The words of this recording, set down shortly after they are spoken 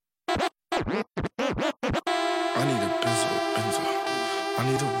I need a benzo. I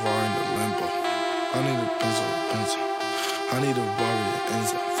need a Rari in the Lambo. I need a benzo. I need a Rari in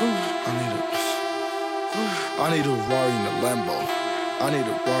Enzo. I need a Rari in the Lambo. I need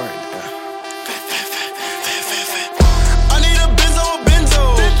a Rari in the I need a benzo.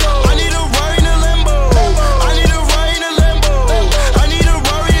 I need a Rari in the Lambo. I need a Rari in the Lambo. I need a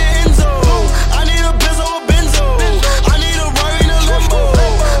Rari in Enzo. I need a benzo. I need a Rari in the Lambo.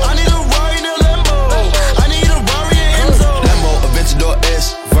 I need a Rari in the Lambo. I need a Rari in Enzo. Lambo, Aventador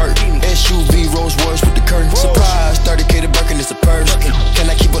S, Vert, SUV, Rolls Royce with the curtain. Surprise, 30K to Birkin, it's a purse. Can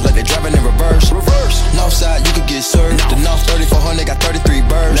I keep it like they driving in reverse? Northside, you could get served. The North 3400 got 33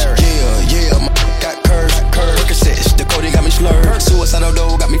 birds. Yeah, my got curves. Percocets, the coding got me slurred. Suicidal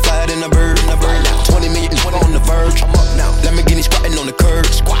dough got me flyer than a bird. 20 million on the verge. I'm up now. Lamborghini squatting on the curb.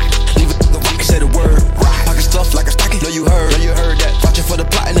 Leave it the rock, say the word. Pocket stuff like a stocking. Know you heard that. Watching for the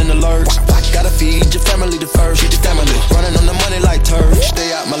plotting and the lurks. Gotta feed your family the first. Feed your family. Running on the money like turds.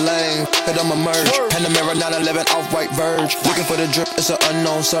 Stay out my lane, head on my merge. Panamera 911 off-white verge. Looking for the drip, it's an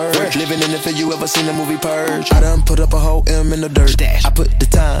unknown surge. Living in it for you ever seen the movie Purge. I done put up a whole M in the dirt. I put the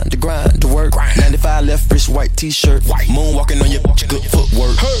time, the grind, the work. 95 left wrist, white t-shirt. Moonwalking on your good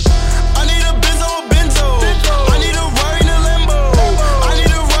footwork. I need a benzo. I need a Rari in the Lambo. I need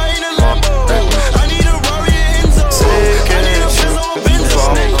a Rari in the Lambo. I need a Rari in Enzo. I need a benzo.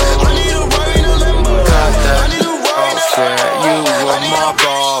 I need a Rari in the Lambo. I need a Rari in the Lambo. You were my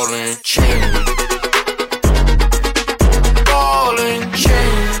ballin' chain. Ballin'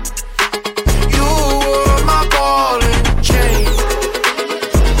 chain. You were my ballin' chain.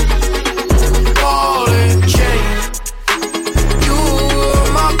 Ballin' chain. You were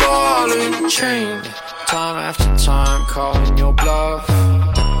my ballin' chain. Time after time calling your bluff.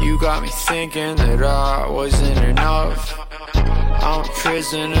 You got me thinking that I wasn't enough. I'm a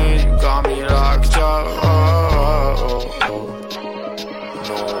prisoner, you got me locked up.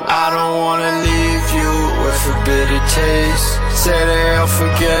 I don't wanna leave you with a bitter taste. Say they'll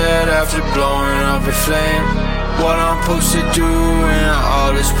forget after blowing up a flame. What I'm supposed to do in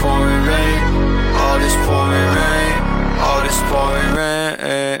all this pouring rain. All this pouring rain. All this pouring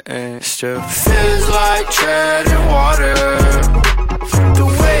rain. Still feels like treading water. The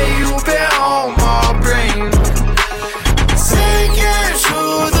way you've been on my brain. Sinking to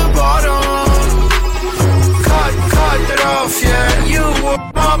the bottom. Cut it off, yeah. You were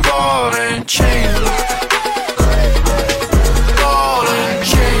my ball and chain. Ball and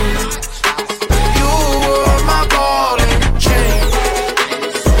chain. You were my ball and chain.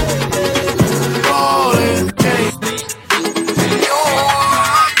 Ball and chain. You were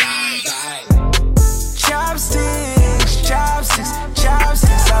my chopsticks.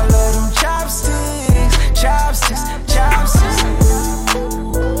 I love them chopsticks. Chop. Yeah.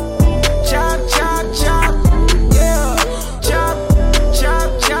 Chop.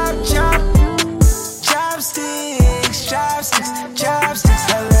 Chopsticks.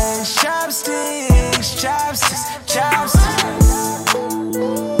 I love chopsticks. Chop.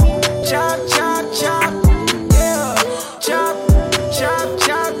 Yeah. Chop.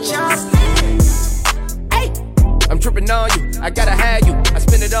 Hey, I'm tripping on you. I gotta have you. I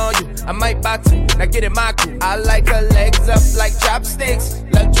spend it on you. I might box you. Now get in my crew. I like her legs up like chopsticks.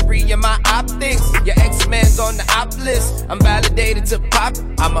 Luxury in my optics. Your X-Men's on the op list. I'm validated to pop.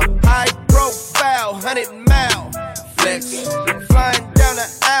 I'm a high profile, 100-mile flex. Flying down the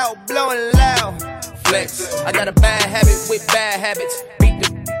aisle, blowing loud flex. I got a bad habit with bad habits. Beat the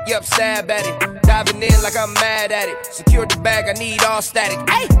up, stab at it. Diving in like I'm mad at it. Secure the bag, I need all static.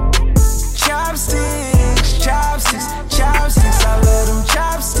 Hey! Chopsticks. I love them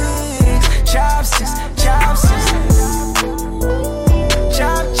chopsticks. Chop.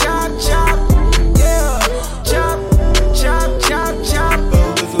 Yeah. Chop.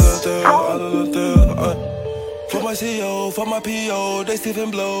 For my CEO, for my PO, they stiff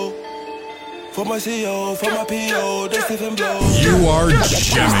and blow. For my CEO, for my PO, they stiff and blow. You are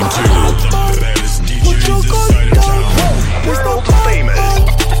jamming to the baddest DJs this side of town. World famous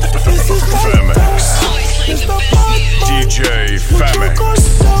Famix. DJ Famix.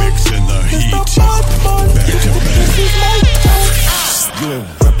 Mixing the heat. Back to back. You ain't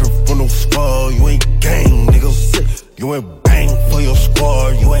rapping for no squad, you ain't gang, nigga. You ain't bang for your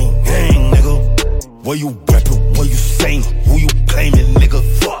squad, you ain't gang, nigga. What you rapping, what you saying, who you claiming, nigga?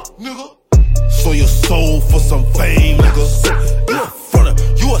 Fuck, nigga. Sold your soul for some fame, nigga. You a fronter,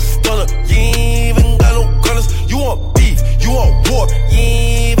 you a stunner, you ain't even got no gunners. You want beef, you want war, you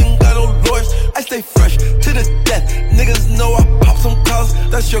ain't even got no lawyers. I stay fresh to the death, niggas know I pop some collars.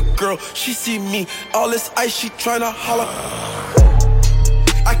 That's your girl, she see me, all this ice, she tryna holler.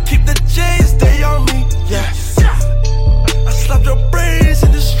 I keep the J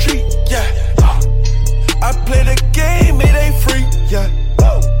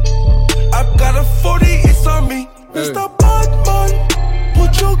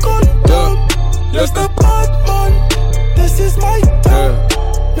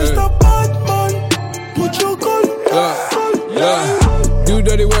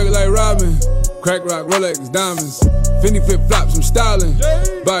Crack rock, Rolex, diamonds. Fendi flip flops, I'm styling.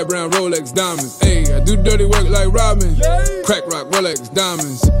 Buy brown Rolex, diamonds. Ayy, I do dirty work like Robin. Crack rock, Rolex,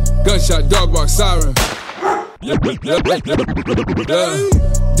 diamonds. Gunshot, dog bark, siren. Do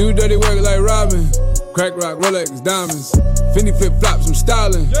dirty work like Robin. Crack rock, Rolex, diamonds. Fendi flip flops, I'm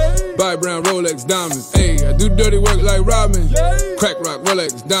styling. Buy brown Rolex, diamonds. Ayy, I do dirty work like Robin. Crack rock,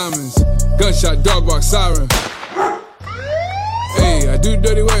 Rolex, diamonds. Gunshot, dog bark, siren. Ayy, I do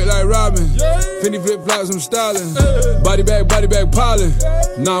dirty work like Robin. Fendi flip flops, I'm styling. Body bag, piling.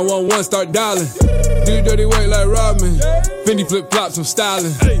 911, start dialing. Do dirty work like Robin. Fendi flip flops, I'm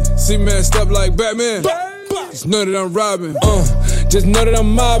styling. See man stuff like Batman. Just know that I'm robbing, just know that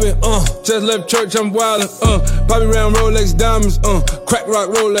I'm mobbing, just left church, I'm wildin', Poppy round Rolex diamonds, crack rock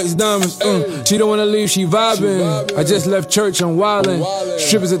Rolex diamonds, She don't wanna leave, she vibing. I just left church, I'm wildin'.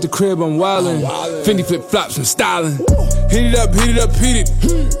 Strippers at the crib, I'm wildin'. Fendi flip flops, I'm styling. Heat it up, heat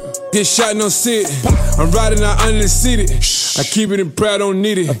it. Get shot, no sit. I'm riding out under the seated. I keep it in pride, don't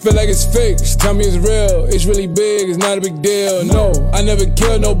need it. I feel like it's fake. She tell me it's real. It's really big, it's not a big deal. No, I never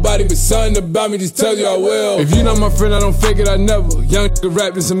killed nobody, but something about me just tells you I will. If you not my friend, I don't fake it, I never. Young nigga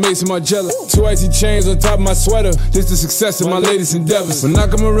wrapped in some Mason Margiela. 2 icy chains on top of my sweater. This the success of my latest endeavors. When I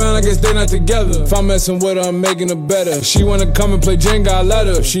come around, I guess they not together. If I'm messing with her, I'm making her better. If she wanna come and play Jenga, I let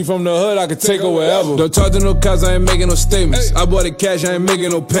her. If she from the hood, I could take her wherever. Don't talk to no cops, I ain't making no statements. I bought the cash, I ain't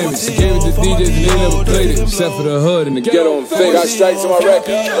making no payments. Gave it to DJs and they never played it. Except for the hood and the ghetto and fake. Got strikes on my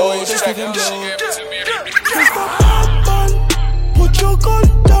record. Always tracking. Mr. Batman, put your gun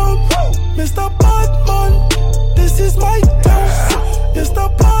down. Mr. Batman, this is my town. Mr.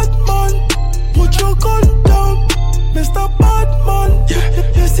 Batman, put your gun down. Mr. Batman,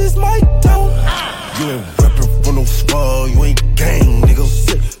 this is my town. You ain't reppin' for no squad, you ain't gang, nigga.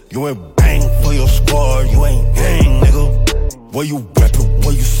 You ain't bang for your squad, you ain't gang, nigga. Where you reppin',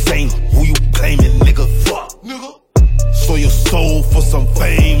 what you saying, who you claiming, nigga? Fuck, nigga. So your soul for some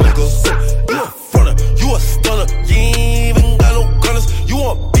fame, nigga. You a fronter, you a stunner, you ain't even got no gunners. You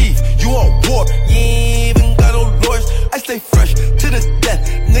want beef, you want war, you ain't even got no lawyers. I stay fresh to the death,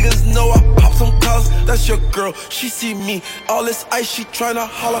 niggas know I pop some collars. That's your girl, she see me, all this ice, she tryna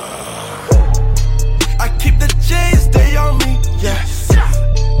holler. I keep the J's, stay on me, yeah.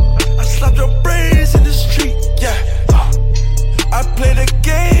 I slap your brains in the street, yeah. I play the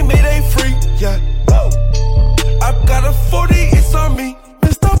game, it ain't free, yeah. I got a 40, it's on me.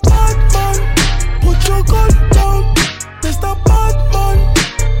 Mr. Batman, put your gun down. Mr. Batman,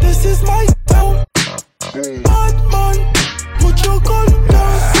 this is my town. Batman, put your gun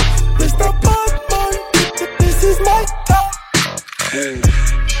down. Mr. Batman, this is my town.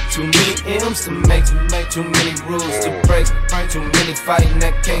 Too many M's to make, too many rules to break, too many fighting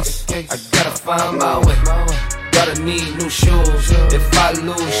that case. I gotta find my way. Gotta need new shoes. If I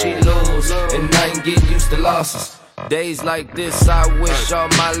lose, she lose. And I ain't get used to losses. Days like this, I wish all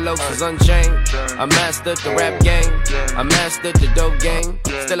my looks was unchained. I mastered the rap game, I mastered the dope game.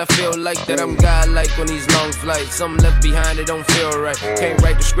 Still I feel like that I'm God-like on these long flights. Something left behind, it don't feel right. Can't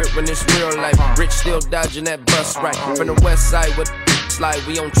write the script when it's real life. Rich still dodging that bus right. From the west side with slide,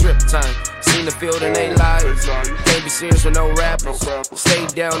 we on trip time. Seen the field and they lies. Can't be serious with no rappers. Stay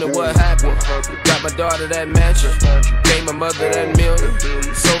down and what happened? Got my daughter that mansion. Gave my mother that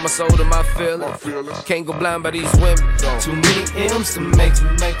million. Sold my soul to my feeling. Can't go blind by these women. Too many M's to make,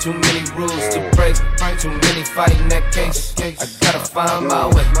 too many rules to break. Too many fighting that case. I gotta find my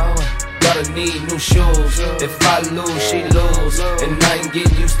way. Gotta need new shoes. If I lose, she lose. And I ain't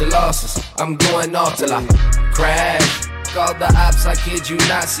get used to losses. I'm going off till I crash. All the ops, I kid you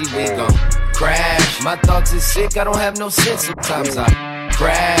not, see we gon' crash. My thoughts is sick, I don't have no sense. Sometimes I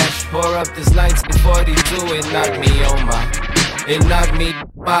crash. Pour up this 1942, it knocked me on it knocked me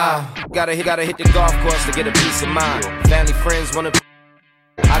Gotta hit the golf course to get a peace of mind. Family, friends wanna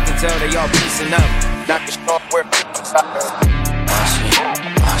I can tell they all piecing up. Not the short where people stop. Watch me,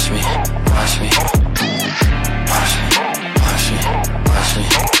 watch me, watch me. Watch me, watch me, watch me.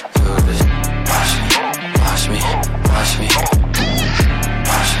 Do this. Watch me, watch me, watch me.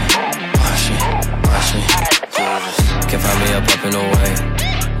 Watch me, watch me, watch me. Do this. Can't find me up in the way.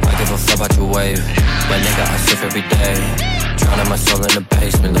 I give a fuck about your wave. But nigga, I sip every day. Drowning my soul in the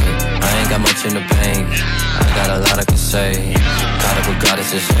basement, like I ain't got much in the bank. I got a lot I can say. God of a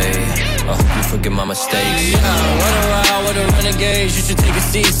goddess is hey. I hope you forgive my mistakes. Yeah, run around with the renegades. You should take a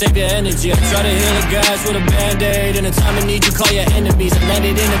seat, save your energy. I try to heal the guys with a band-aid. In the time of need, you call your enemies. I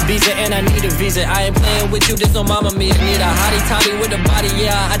landed in a visa and I need a visa. I ain't playing with you, there's no mama me. I need a hottie toddy with a body,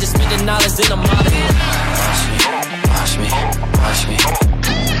 yeah. I just spend the knowledge in a model. Watch me, watch me, watch me.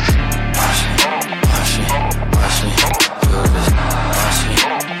 Watch me, watch me, watch me. Watch me,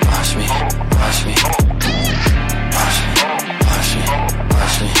 watch me, watch me. watch me. Watch me, watch me,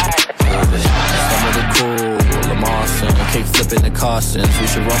 watch me. Feel this. Some of the cool, Lamar Son, kick flipping the Carsons. We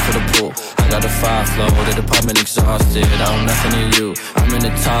should run for the pool. I got a 5 flow, the department exhausted. I own nothing in you. I'm in the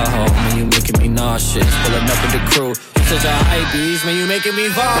Tahoe, man, you making me nauseous. Pulling up with the crew. You such a hype beast, man, you making me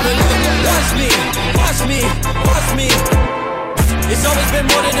vomit. Watch me, watch me, watch me. It's always been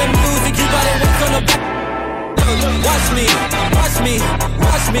more than the music. You got it what's on the back. Watch me, watch me,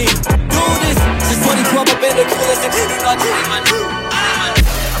 watch me. Do this since 2012. I've been the coolest and you not doing my new.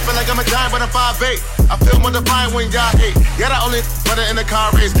 I feel like I'm a giant, but I'm 5'8". I feel more defiant when y'all hate. Yeah, I only brother in the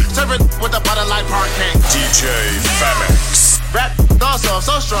car race. Serving with the butter like parquet. DJ Famix. Rap also, I'm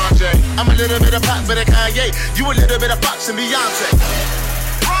so strong, Jay. I'm a little bit of pop, bit of Kanye. You a little bit of Fox and Beyonce.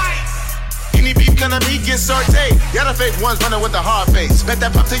 Any beef gonna be get sauteed. Y'all the fake ones running with a hard face. Bet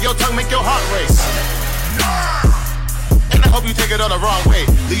that pop to your tongue make your heart race. And I hope you take it all the wrong way.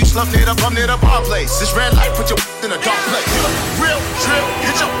 Do you slump near the bum near the bar place? This red light put your in a dark place. You a real drill,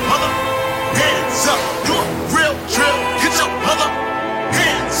 get your mother hands up. You a real drill, get your mother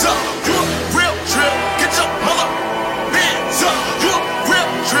hands up. You a real drill, get your mother hands up. You a real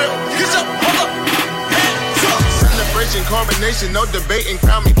drill, get your mother hands up. Celebration, coronation, no debating.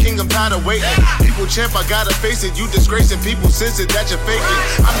 Crown me king, I'm tired of waiting. People champ, I gotta face it. You disgracing people, sense it that you're faking.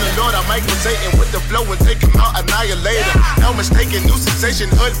 I'm the Lord, I'm Michael Satan with the flow and take him out, annihilator. No mistaken, new sensation,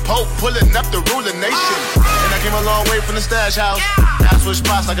 hood pope, pulling up the ruling nation. And I came a long way from the stash house. Now I switch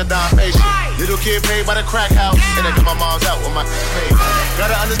spots like a Dalmatian. Little kid paid by the crack house, and I got my mom's out with my mate.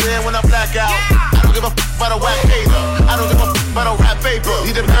 Gotta understand when I black out. I don't give a about a whack hater. I don't give a about a rap paper.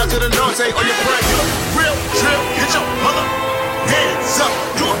 Need to bow to the Lord, say on your prayer. You a real drill, get your mother hands up.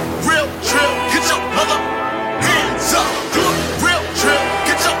 You a real drill, get your mother hands up. You a real drill,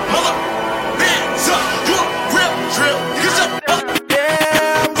 get your mother hands up. You a real drill, get your mother.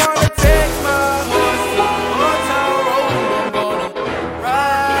 Yeah, I'm gonna take my horse to the hotel room. I'm gonna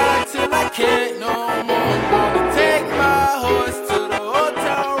ride till I can't no more. I'm gonna take my horse to the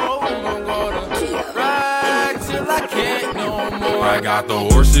hotel room. I'm gonna ride till I can't no more. I got the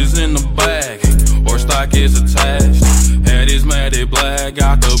horses in the bag, horse stock is attached. Head is matted black,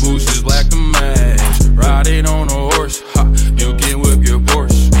 got the bushes black to match. Riding on a horse, ha, you can whip your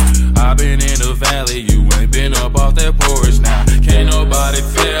Porsche. I been in the valley, you ain't been up off that porch. Now, can't nobody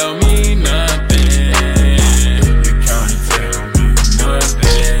tell me nothing. You can't tell me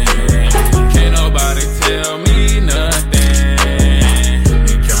nothing. Can't nobody tell me nothing.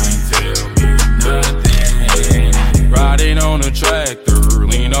 You can't tell me nothing. Riding on a tractor,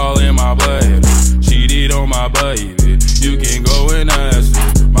 lean all in my blood. Cheated on my baby. You can go and ask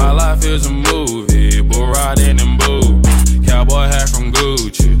her. My life is a movie, bull riding in boots. Cowboy hat from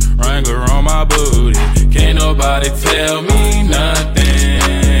Gucci, Wrangler on my booty. Can't nobody tell me nothing.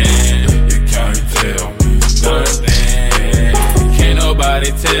 You can't tell me nothing. Can't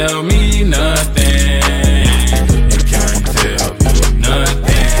nobody tell me nothing. You can't tell me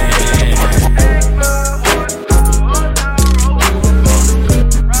nothing.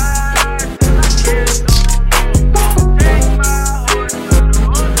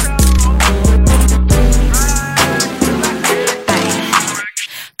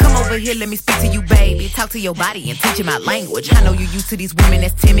 Here, let me speak to you, baby. Talk to your body and teach you my language. I know you used to these women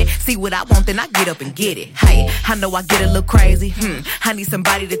that's timid. See what I want, then I get up and get it. Hey, I know I get a little crazy. I need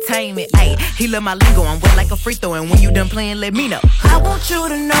somebody to tame it. Hey, he love my lingo. I'm wet like a free throw, and when you done playing, let me know. I want you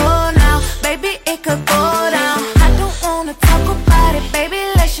to know now, baby, it could go down. I don't wanna talk about it, baby.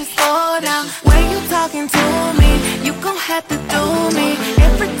 Let's just go down. When you talking to me, you gon' have to do me.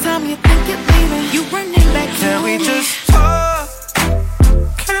 Every time you think you're leaving, you running back to me. Can we just talk?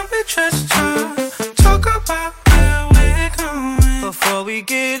 Can we just talk about where we're going before we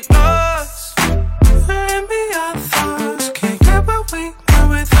get lost? Let me our thoughts. Can't get what we want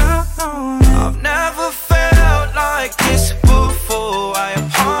without knowing. I've never felt like this before. I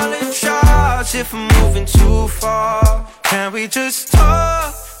apologize if I'm moving too far. Can we just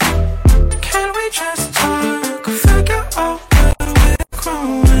talk? Can we just talk? Figure out where we're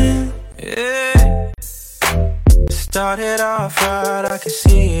growing. Yeah. Started off right, I can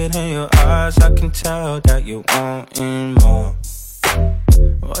see it in your eyes. I can tell that you're wanting more.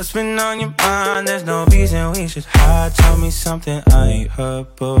 What's been on your mind? There's no reason we should hide. Tell me something I ain't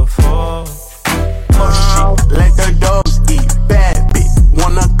heard before. Let the dogs eat, bad bitch,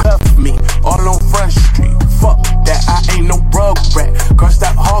 wanna cuff me, all on Front Street. Fuck that, I ain't no rug rat. Girl,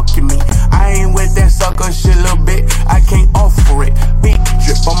 stop hawking me. I ain't with that sucker shit, little bit. I can't offer it. Big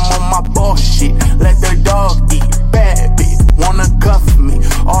drip, I'm on my bullshit. Let the dog eat, bad bitch, wanna cuff me,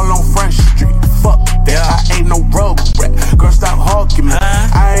 all on Front Street. Fuck that, I ain't no rug rat. Girl, stop hawking me.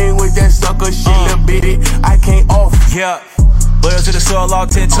 I ain't with that sucker shit. Yeah. Butters to the soil, all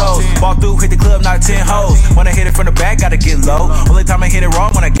 10 toes. Walk through, hit the club, knock 10 hoes. When I hit it from the back, gotta get low. Only time I hit it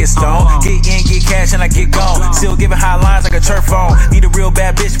wrong when I get stoned. Get in, get cash, and I get gone. Still giving high lines like a turf phone. Need a real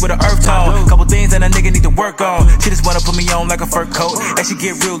bad bitch with an earth tone. Couple things that a nigga need to work on. She just wanna put me on like a fur coat. And she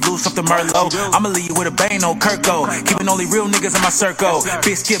get real loose off the Merlot. I'ma leave you with a bang on Kirko. Keeping only real niggas in my circle.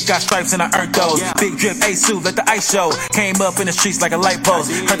 Big skip got stripes and I earned those. Big drip, A-suit, let the ice show. Came up in the streets like a light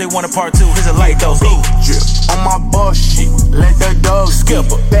post. Heard they want a part 2, here's a light dose. Drip on my bullshit, let the dog skip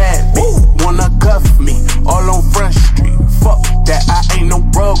a bad bitch, wanna cuff me, all on Front Street. Fuck that, I ain't no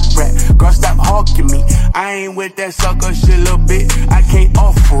rug rat. Girl, stop hawking me. I ain't with that sucker shit, little bit. I can't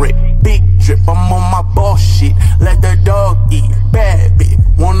offer it. Big drip, I'm on my bullshit. Let the dog eat. Bad bitch,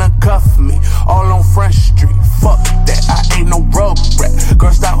 wanna cuff me, all on Front Street. Fuck that, I ain't no rug rat.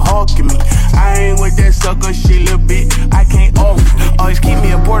 Girl, stop hawking me. I ain't with that sucker shit, little bit. I can't offer it. Always keep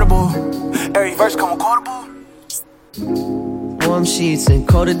me a portable. Every verse come quotable. Warm sheets and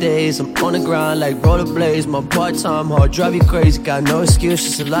colder days, I'm on the grind like rollerblades. My part-time hard drive you crazy, got no excuse,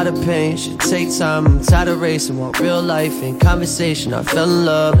 just a lot of pain. Should take time, I'm tired of racing, want real life and conversation. I fell in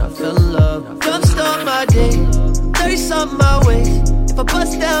love, Come start my day, 30-something my way. If I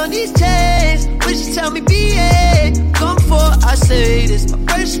bust down these chains, would you tell me BA? Come for I say this, my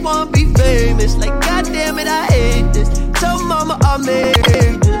first one be famous. Like goddamn it, I hate this. Tell mama I made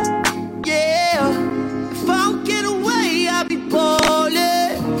this. Yeah. If I don't get away, I'll be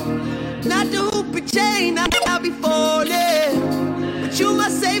ballin'. Not the hoopy chain, I'll be falling. But you my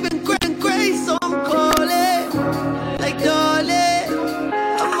saving grace, so I'm calling. Like darling,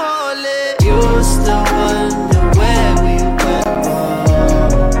 I'm all in. You used to wonder where we were.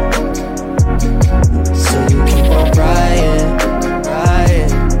 So you keep on crying.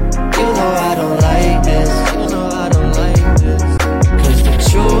 You know I don't like this. Cause the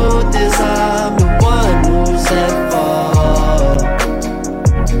truth is I'm the one who's at fault.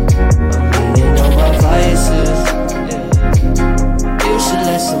 I'm leaning on my vices. You should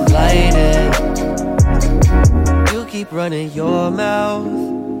let some light in. You keep running your mouth.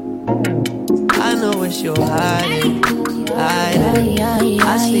 I know it's your hiding.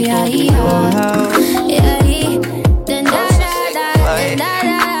 I sleep over your house.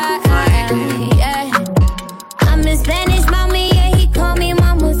 I'm in Spanish, mommy, yeah, he call me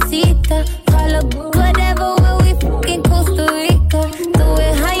mamacita. Call up whatever when we fucking Costa Rica. Do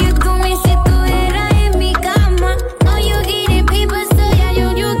it how you do me, si tuviera en mi cama. Oh, you get it, people, so yeah,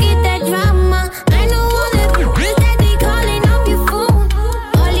 you get that drama. I know all the bitches that be calling up your phone.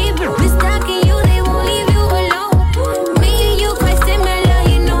 All these bitches stalking you, they won't leave you alone. Me and you quite similar,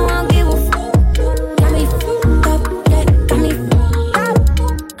 you know I'll give a fuck. Got me fucked up, yeah, got me fucked up.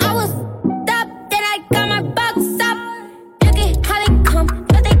 I was fucked up, then I got my box up. Look at how they come,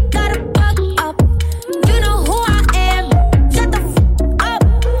 but they gotta buck up. You know who I am, shut the fuck up.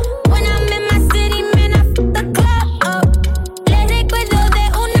 When I'm in my city, man, I fuck the club up. Les recuerdo de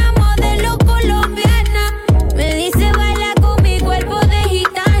una modelo colombiana. Me dice baila con mi cuerpo de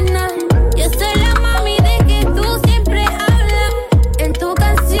gitana. Yo soy la mami de que tú siempre hablas. En tus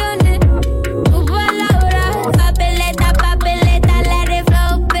canciones, tus palabras. Papeleta, let it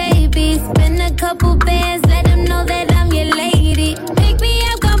flow, baby. Spin a couple bands, let them know that I'm your lady. Pick me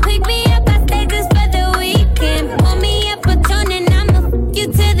up, come pick me up. I stay just for the weekend. Pull me up a tune and I'ma fuck you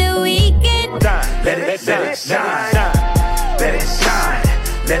to the weekend. Let it shine. Let it shine.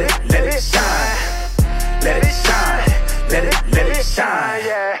 Let it shine. Let it shine. Let it shine.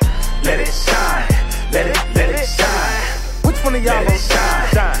 Yeah. Let it shine. Let it shine. Which one of y'all gon'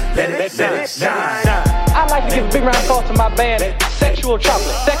 shine? Let it shine. I'd like to give a big round of applause to my band, Sexual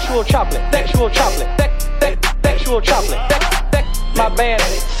Chocolate. My band,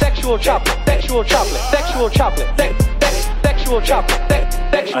 Sexual Chocolate.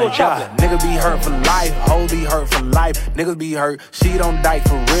 Niggas be hurt for life, hoes be hurt for life. Niggas be hurt, she don't die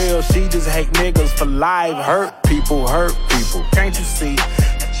for real. She just hate niggas for life. Hurt people, can't you see?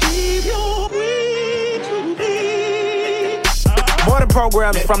 More than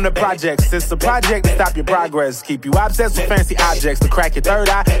programs from the projects. It's a project to stop your progress. Keep you obsessed with fancy objects. To crack your third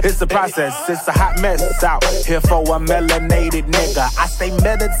eye, it's a process. It's a hot mess out here for a melanated nigga. I stay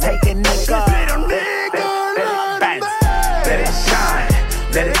meditating, nigga. Let it shine.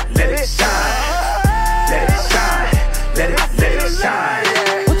 Let it shine. Let it shine. Let it shine.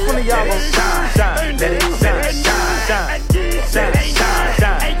 Which one of y'all gon' shine? Let it shine. Let it shine. Let it shine.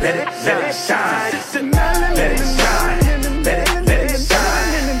 Let it shine. Let it shine.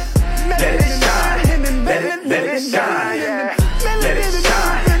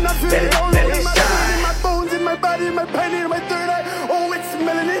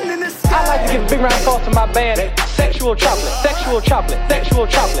 I'd like to give a big round of thoughts on my band. Sexual chocolate, sexual chocolate, sexual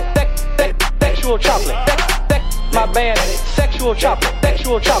chocolate, sexual chocolate. My band, sexual chocolate,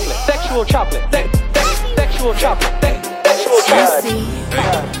 sexual chocolate, sexual chocolate, sexual chocolate, sexual chocolate.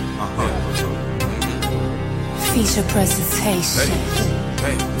 Feature presentation.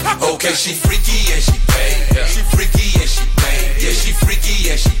 Okay, she freaky and she paid. She freaky and she paid. Yeah, she freaky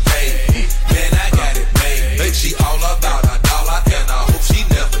and she paid. Man, I got it made. She all about $1, and I hope she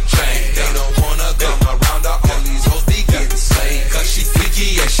never change. They don't wanna come around her, all these hoes be getting slayed. Cause she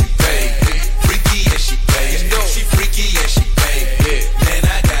freaky and she paid. Freaky and she paid. She freaky and she paid. Man,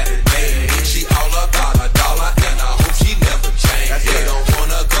 I got it made. She all about $1, and I hope she never change. They don't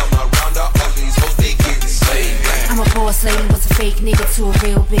wanna come around her, all these hoes be getting slayed. I'm a boss lady, was a fake nigga to a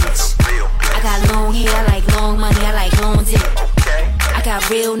real bitch. I got long hair, I like long money, I like long dick. I got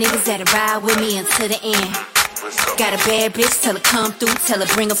real niggas that'll ride with me until the end. Got a bad bitch, tell her come through, tell her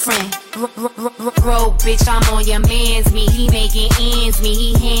bring a friend. Broke bitch, I'm on your man's me. He making ends me,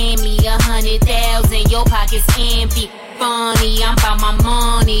 he hand me 100,000, your pocket's empty. Funny, I'm about my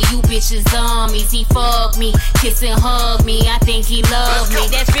money, you bitches dummies. He fuck me, kiss and hug me, I think he love me.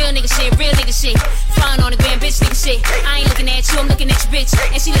 That's real nigga shit, real nigga shit. Fun on the gram, bitch nigga shit. I ain't looking at you, I'm looking at your bitch.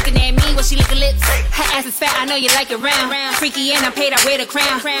 And she looking at me when she licking lips. Her ass is fat, I know you like it round. Freaky and I'm paid, I wear the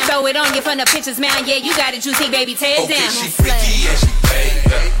crown. Throw it on you from the pictures, man. Yeah, you got it juicy, baby, tear it down. She freaky and she paid.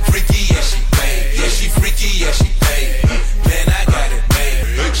 Freaky and she paid. Yeah, she freaky and she paid. Man, I got it made.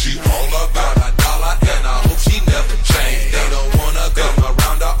 She all about $1, and I hope she never change. They don't wanna come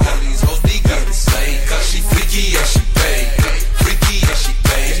around her, all these hoes be getting slayed. Cause she freaky and she paid. Freaky and she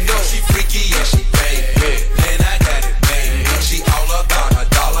paid. She freaky and she paid. Man, I got it made. She all about $1,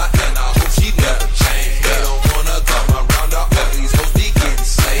 and I hope she never change. They don't wanna come around her, all these hoes be getting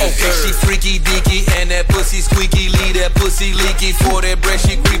slayed. Okay, she freaky deaky and that pussy squeaky. Leave that pussy leaky for that breast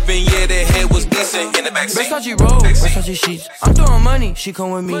she creeping. Yeah, that head was decent in the backseat. Versace roll, Versace sheets. I'm throwing money, she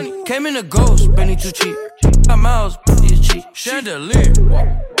come with me. Came in a ghost, Benny too cheap. Got miles, is cheap. Chandelier.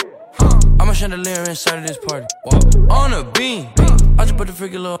 I'm a chandelier inside of this party. On a beam, I just put the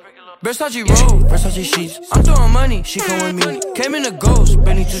freaking low. Versace roll, Versace sheets. I'm throwing money, she come with me. Came in a ghost,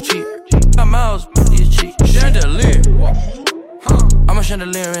 Benny too cheap. Got miles, is cheap. Chandelier. I'm a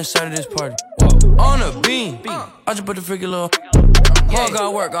chandelier inside of this party. On a beam, I just put the freaking low. Hard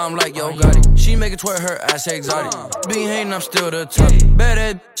got work, I'm like, yo, got it. She make it twerk, her ass exotic. Being hating, I'm still the top. Bad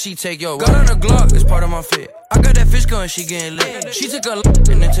ass, she take your got on the Glock, it's part of my fit. I got that fish gun, she getting lit. She took a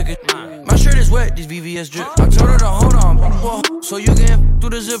and then took it. My shirt is wet, these VVS drip. I told her to hold on, so you can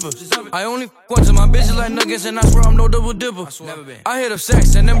through the zipper. I only once and my bitches like nuggets, and I swear I'm no double dipper. I hit up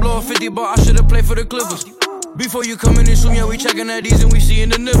sex and then blow a 50 bar. I should've played for the Clippers. Before you come in and assume, yeah, we checking at these and we seeing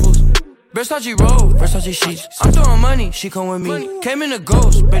the nipples. Versace roll, Versace sheets. I'm throwing money, she come with me. Came in a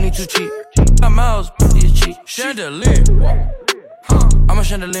ghost, Benny too cheap. Got miles, is cheap. Chandelier. I'm a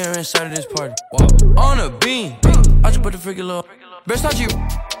chandelier inside of this party. On a beam, I just put the freaking low. Versace.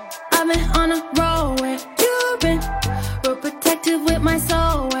 I've been on a roll where you been. Real protective with my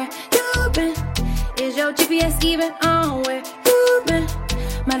soul where you been. Is your GPS even on where you been?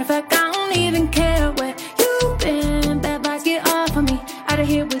 Matter of fact, I don't even care where you been. Bad vibes get off of me. Out of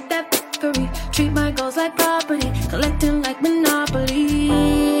here with that fuckery. Treat my goals like property. Collecting like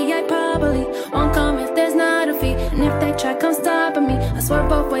Monopoly. I probably won't come if there's not a fee. And if they try, come stopping me. I swear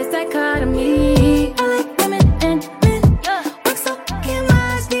both ways, dichotomy. I like women and men. Work so fucking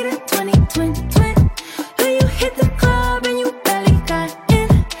much, need a 20-20-20. When you hit the club and you barely got in.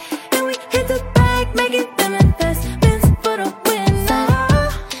 And we hit the bag, making them investments for the win. So,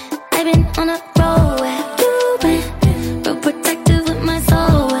 I've been on a roll where you been. Real protective with my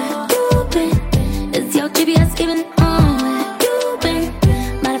soul where you been. Is your GPS even on where you been?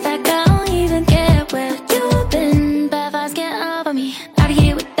 Matter of fact, I don't even care where you been. Bad vibes get off of me. Out of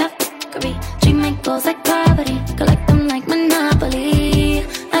here with that fuckery. Treat my goals like property. Collect them like Monopoly.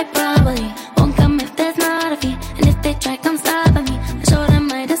 Like probably won't come if there's not a fee. And if they try, come stopping me. I show them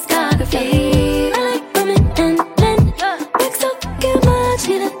my discography. I like women and men. Work so fucking much,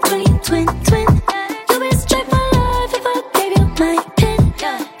 need a 20-20-20. You best check my life if I gave you my pen.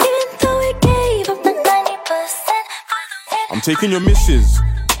 Even though we gave up the 90%. I'm taking your misses.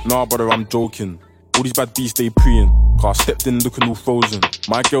 Nah, brother, I'm joking. All these bad beats, they preying. Cause I stepped in looking all frozen.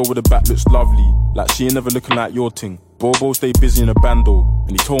 My girl with the back looks lovely. Like she ain't never looking like your ting. Bobo stay busy in a bando.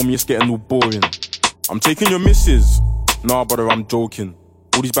 And he told me it's getting all boring. I'm taking your misses. Nah, brother, I'm joking.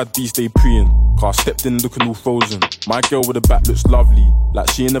 All these bad beats, they preying. Cause I stepped in looking all frozen. My girl with the back looks lovely. Like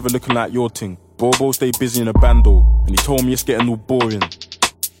she ain't never looking like your ting. Bobo stay busy in a bando. And he told me it's getting all boring.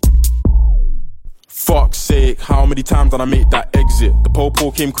 Fuck's sake, how many times did I make that exit? The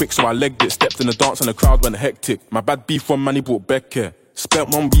po-po came quick so I legged it. Stepped in the dance and the crowd went hectic. My bad beef from man, he brought Becker. Spent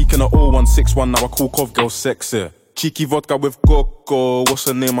 1 week in a 0161, now I call Cov girl sexy. Cheeky vodka with Coco, what's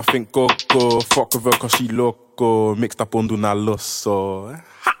her name? I think Coco. Fuck with her cause she loco. Mixed up on Duna Loso.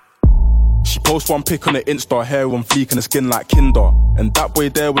 She posts 1 pic on the Insta, hair on fleek and the skin like Kinder. And that boy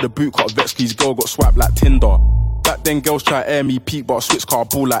there with a boot cut Vexky's girl got swiped like Tinder. Back then girls try air me peak but I switch car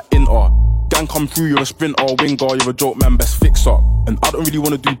ball like Inter. Gang come through, you're a sprinter, winger, you're a joke man, best fix up. And I don't really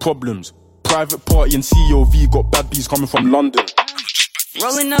wanna do problems. Private party and COV got bad bees coming from London.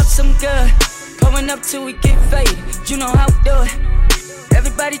 Rolling up some good, pulling up till we get faded. You know how we do it.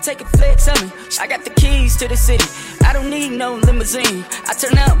 Everybody take a flex on me. I got the keys to the city. I don't need no limousine. I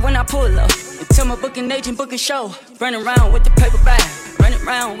turn up when I pull up. And tell my booking agent book a show. Running around with the paper bag. Running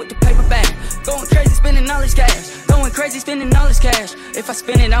around with the paper bag. Going crazy spending all this cash. Going crazy spending all this cash. If I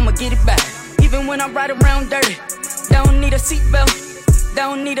spend it, I'ma get it back. Even when I ride around dirty. Don't need a seatbelt.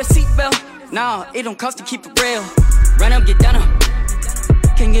 Don't need a seatbelt. Nah, it don't cost to keep it real. Run up, get down up.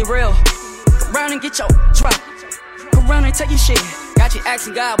 Can get real. Go around and get your drop. Go around and take your shit. Got you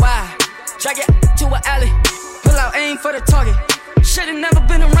asking God why. Drag it to an alley. Pull out aim for the target. Should've never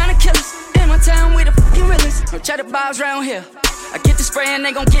been around the killers. In my town with the fucking realest. No cheddar bars round here. I get the spray and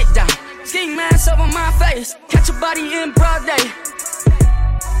they gon' get down. Ski mask over my face. Catch a body in broad day.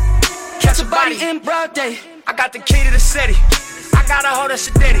 Catch a body in broad day. I got the key to the city. I got a hold of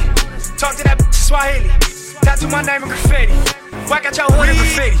Shadiddy. Talk to that bitch Swahili. Tattoo my name in graffiti. Whack out your hood in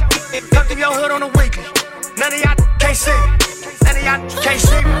graffiti. Come through your hood on a weekly. None of y'all can't see me. None of y'all can't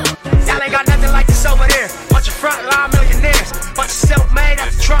see me. Y'all ain't got nothing like this over here. Bunch of frontline millionaires. Bunch of self-made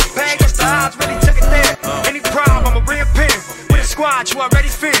at the Trump pay. Guess the odds really took it there. Any problem, I'ma reappear. With a squad you already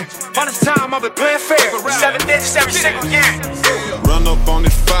fear. All this time I've been playing fair. 7 digits every single year. Run up on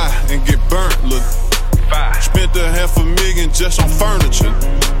this fire and get burnt, look. Spent $500,000 just on furniture.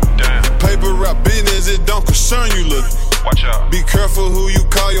 Damn. Paper route business, it don't concern you, look. Watch out. Be careful who you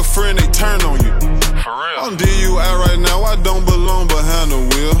call your friend, they turn on you. For real. I'm DUI right now, I don't belong behind the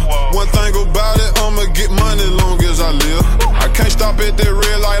wheel. Whoa. One thing about it, I'ma get money long as I live. I can't stop at that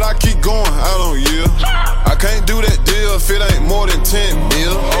red light, I keep going, I don't yield. I can't do that deal if it ain't more than 10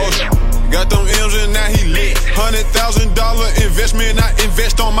 mil. Oh, got them M's and now he lit. $100,000 investment, I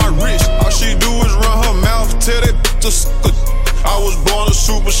invest on my wrist. All she do is run her mouth, tell that to suck. I was born a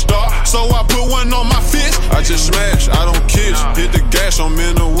superstar, so I put one on my fist. I just smash, I don't kiss. Hit the gas, I'm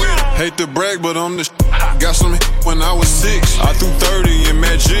in the wind. Hate to brag, but I'm the got some when I was 6. I threw 30 in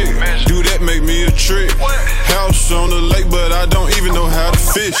Magic. Do that make me a trick. House on the lake, but I don't even know how to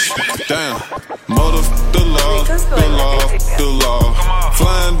fish. Damn, the law, the law, the law.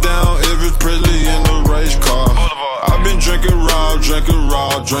 Flying down every Presley in the race car. I've been drinking raw, drinking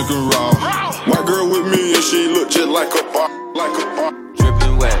raw, drinking raw. My girl with me and she look just like a bar.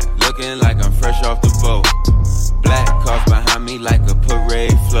 Dripping wet, looking like I'm fresh off the boat. Black cars behind me like a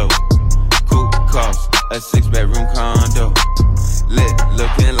parade float. Coupe cost a 6-bedroom condo. Lit,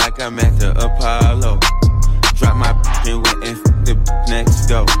 looking like I'm at the Apollo. Drop my and went and f*** the next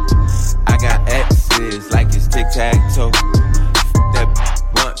door. I got exes like it's tic-tac-toe. That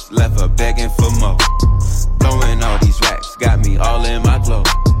once left her begging for more. Blowing all these racks, got me all in my glow.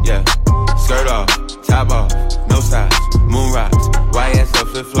 Yeah, skirt off, top off, no stops, moon rocks, YSL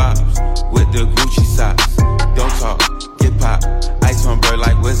flip-flops with the Gucci socks. Don't talk, get pop, ice on bird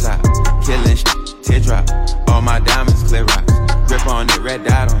like Wizard. Killing shit, teardrop, all my diamonds clear rocks. Grip on it, red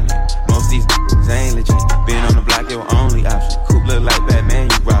dot on it. Most these ain't legit. Being on the block, your only option. Coupe look like Batman,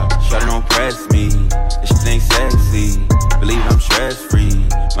 you rob. Shawty don't press me, this shit ain't sexy. Believe I'm stress-free,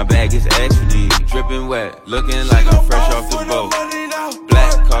 my bag is extra deep. Dripping wet, looking like I'm fresh off the boat.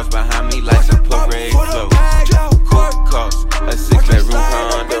 Black cars behind me like a parade float. Coupe cost a 6-bedroom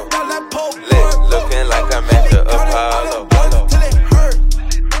condo. Lit, looking like I'm at the Apollo.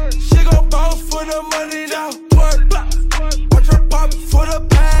 She gon' ball for the money now. Watch her pop for the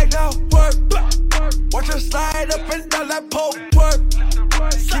bag now. Watch her slide up and down that pole.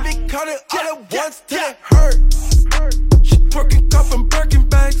 Keep it counting all at once till it hurt. She twerking, cuffin' Birkin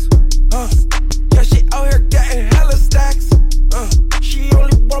bags. Yeah, she out here getting hella stacks. She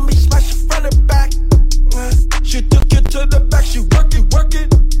only want me smashing front and back. She took you to the back, she work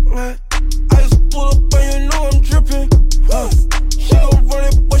it. I just pull up and you know I'm dripping. She gon' run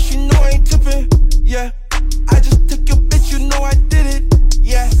it, but she know I ain't tipping. Yeah, I just took your bitch, you know I did it.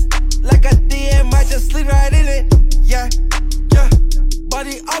 Yeah, like I did, might just sleep right in it. Yeah,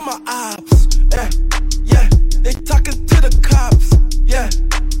 body on my ops. Yeah, they talking to the cops. Yeah,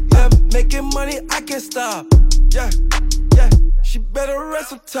 making money, I can't stop. Yeah, she better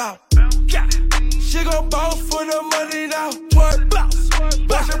rest on top. Yeah, She gon' bounce for the money now. Work,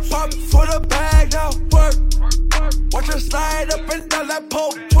 watch her pop for the bag now. Work, watch her slide up and down that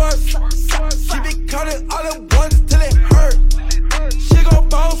pole. Work, she be counting all at once till it hurt. She gon'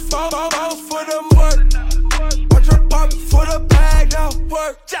 bounce for the work. Watch her pop for the bag now.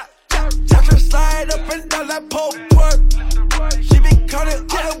 Work, watch her slide up and down that pole. Work, she be counting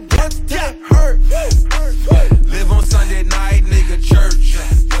all at once till it hurt. Live on Sunday night, nigga, church.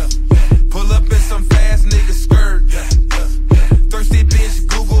 Pull up in some fast nigga skirt. Thirsty bitch,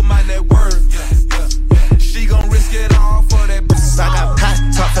 Google my net worth. She gon' risk it all for that. I got hot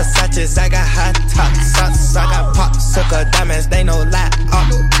top Versace's, I got hot top socks. I got popsicle diamonds, they no lie.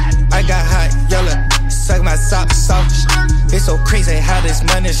 I got hot yellow, suck my socks off. It's so crazy how this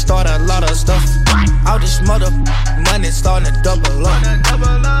money start a lot of stuff. All this mother money starting to double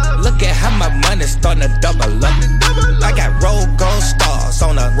up. Look at how my money starting to double up. I got roll gold stars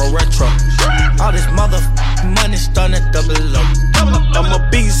on a roll retro. All this mother money starting to double up. I'm a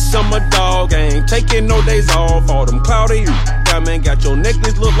beast, I'm a dog, I ain't taking no days off. All them cloudy diamond got your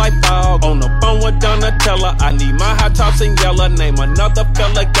necklace look like fog. On the phone with Donatella, I need my hot tops in yellow. Name another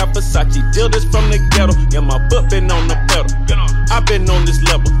fella, got Versace, deal this from the ghetto. Yeah, my foot been on the pedal, I've been on this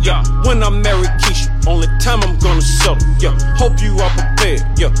level, yeah. When I marry Keisha, only time I'm gonna settle, yeah. Hope you are prepared,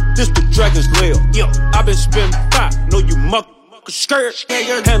 yeah. This the Dragon's Lair, yeah. I've been spending five, know you muck. Skirt,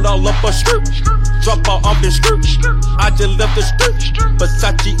 hand all up a skirt, drop all off the skirt. I just left the skirt,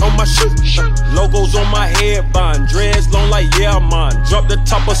 Versace on my shirt, logos on my head, buying dreads long like yeah, man. Drop the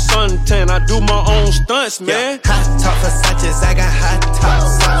top of suntan, I do my own stunts, man. Hot top Versace's, I got hot top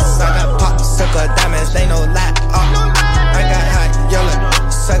socks. I got popsicle diamonds, they no lie. I got hot yellow,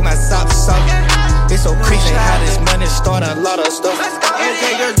 suck my socks off. It's so crazy how this money start a lot of stuff.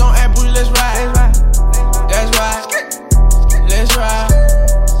 Okay, girl, don't act booty, let's ride. That's right. Let's ride.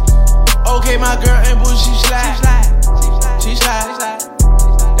 Okay, my girl and boo, she slide. She slide.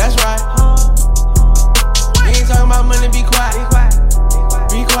 That's right. We ain't talking about money, be quiet.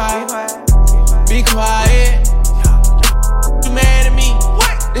 Be quiet. Be quiet. You mad at me?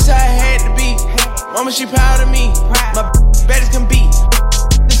 This how it had to be. Mama, she proud of me. My baddest can be.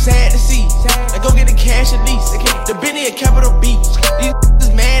 It's sad to see. Now go get the cash at least. The Benny a capital B. These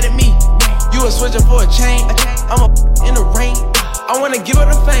is mad at me. You a switcher for a chain. I'm a in the rain. I wanna give her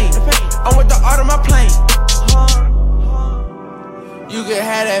the fame. I want the art of my plane. You can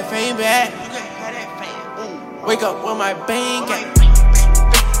have that fame back. Wake up with my bank at.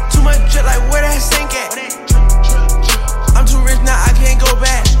 Too much jet, like where that sink at? I'm too rich now, I can't go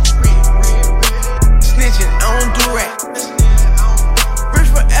back. Snitching, I don't do rap.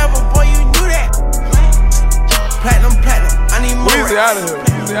 Rich forever, boy, you knew that. Platinum, I need more. Easy out of here.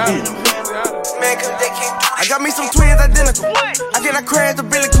 Man, cause they can't do that. I got me some twins identical. I cannot crash the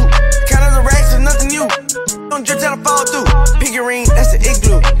Billy Coupe. Counting the racks is nothing new. Don't drip till I fall through. Piggy ring, that's the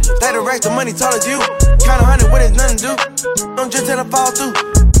igloo. That the racks, the money tall as you. Count 100, what is nothing to do. Don't drip till I fall through.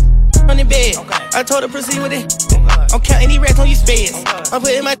 On the bed, I told her proceed with it. I'm counting these racks on your spades. I'm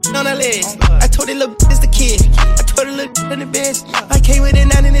putting my on her legs. I told it look it's the kid. I told her look in the bed. I came with it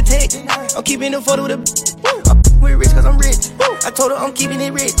 9 in the tech. I'm keeping the photo with a. We're rich cause I'm rich. I told her I'm keeping it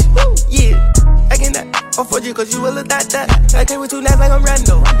rich. Yeah, I cannot afford you cause you a little dot. I came with 2 knives like I'm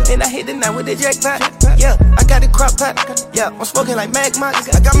Rando. And I hit the night with the jackpot. Yeah, I got the crop pot. Yeah, I'm smoking like Magma.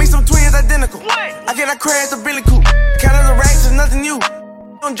 I got me some twins identical. I cannot crash the Billy Coupe. Counting the racks is nothing new.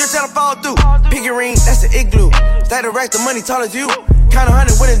 Don't drip till I fall through. Piggy ring, that's the igloo. That the racks, the money tall as you. Count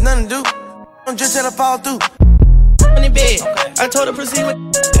 100, what is nothing to do. Don't drip till I fall through. On the bed, I told her proceed with.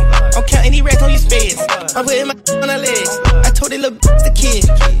 I'm counting these racks on your spades. I'm putting my on her legs. I told it look it's the kid.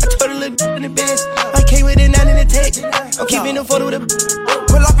 I told her look in the bed. I came with it 9 in the tech. I'm keeping the photo with a.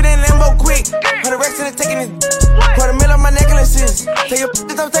 Pull off in that Lambo quick. 100 racks in the taking it. $250,000 on my necklaces. Tell your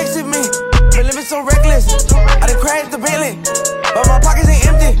stop texting me. Been living so reckless. I done crashed the Bentley, but my pockets ain't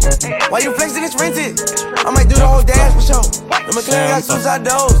empty. Why you flexing? It's rented. I might do the whole dash for sure. The McLaren got suicide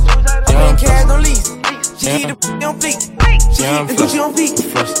doors. I'm paying cash, no lease. She keep the on fleek. She keep the Gucci on feet.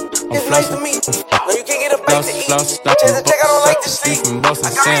 It's nice to meet. No, you can't get a bite to eat. Chase a check, I don't like to sleep. I got me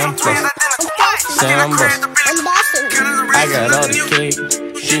some twins identical. I got all the cake.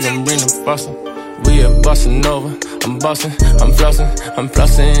 She gon' bring the bustin'. We are bustin' over. I'm bustin', I'm flossin', I'm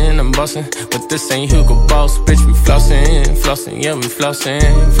flossin', I'm bustin'. But this ain't Hugo Boss, bitch. We flossin', yeah, we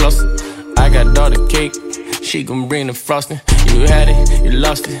flossin'. I got all the cake. She gon' bring the frosting. You had it, you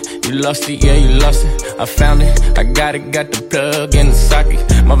lost it, yeah, you lost it. I found it, I got it, got the plug in the socket.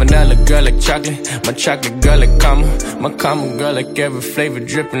 My vanilla girl like chocolate, my chocolate girl like caramel, my caramel girl like every flavor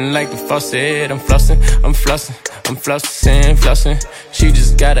dripping like the faucet. I'm flossing, I'm flossing, I'm flossing, flossing. She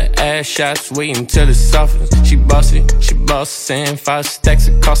just got her ass shots, waiting till it softens. She bossing, 5 stacks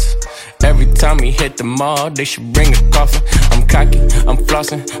of cost. Every time we hit the mall, they should bring a coffin. I'm cocky, I'm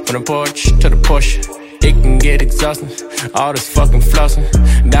flossing, from the porch to the Porsche. It can get exhausting, all this fucking flossing.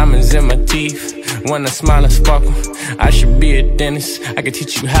 Diamonds in my teeth, when I smile and sparkle. I should be a dentist, I can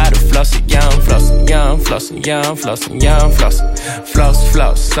teach you how to floss it. Yeah, I'm flossing, yeah, I'm flossing, yeah, I'm flossing, yeah, I'm flossing. Floss,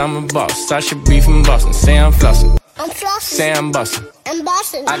 floss, I'm a boss, I should be from Boston. Say I'm flossing, I'm flossing, say I'm busting. I'm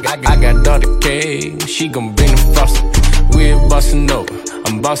bossing. I got daughter K, she gon' bring the frosting. We're bossing over,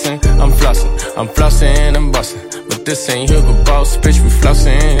 I'm bossing, I'm flossing, I'm bossing. But this ain't Hugo Boss, bitch, we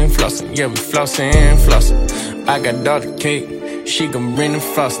flossing, yeah, we flossing. I got daughter cake, she gon' bring the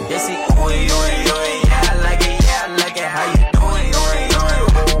frosting. They say, yeah, I like it, how you doing,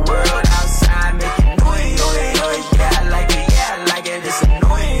 whole world outside making noise, yeah, I like it, it's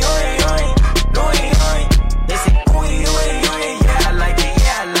annoying, they say,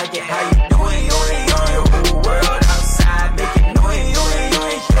 yeah, I like it, how you doing, whole world outside making noise,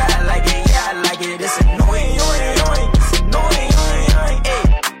 yeah, I like it, it's annoying,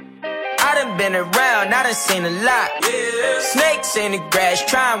 I done been around, I done seen a lot. Snakes in the grass,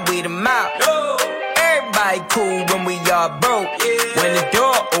 try and weed them out. Everybody cool when we all broke. When the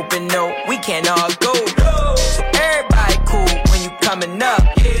door open, no, we can't all go. So everybody cool when you coming up.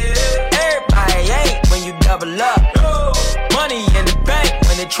 Everybody ain't when you double up. Money in the bank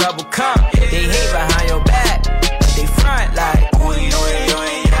when the trouble come. They hate behind your back, but they front like, yeah,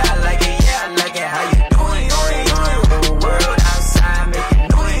 I like it, how you doing, whole world outside making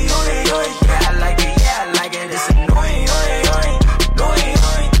noise, yeah, I like it, it's annoying,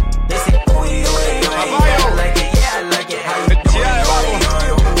 they say, yeah, I like it, how you doing,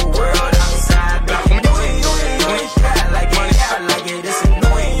 whole world outside making noise, yeah, I like it, it's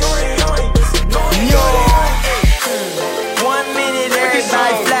annoying, yo, 1 minute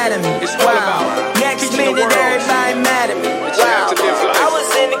everybody flatter me, wow, next minute everybody mad at me, wow, I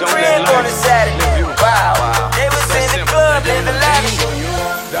was in the crib on a Saturday, wow, they was in the club living lavish,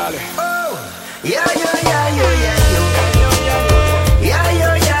 yeah, yo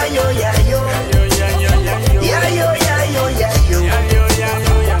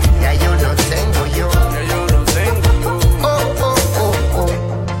no tengo yo. Oh.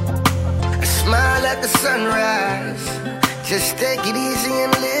 I smile at the sunrise, just take it easy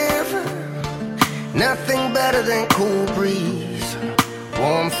and live. Nothing better than cool breeze,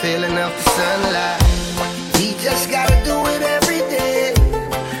 warm feeling of the sunlight. We just gotta do it every day.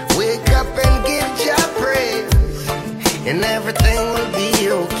 Wake up and give your praise, and everything will be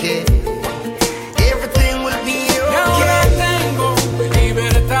okay. Everything will be okay. Y ahora tengo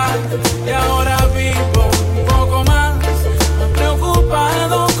libertad, y ahora vivo un poco más,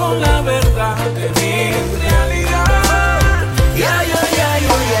 preocupado con la verdad de mi realidad. Yeah, yo.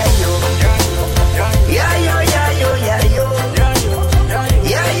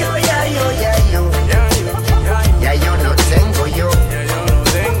 Ya yo no tengo yo.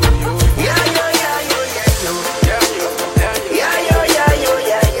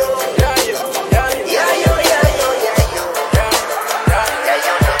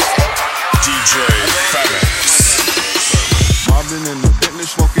 Mobbing in the Bentley,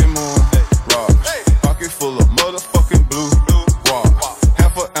 smoking moon rocks. Pocket full of motherfucking blue guap.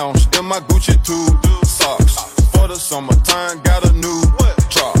 Half an ounce in my Gucci tube socks. For the summertime, got a new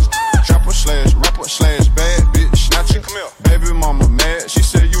drop. Trapper slash rapper slash bad bitch snatcher. Baby mama mad, she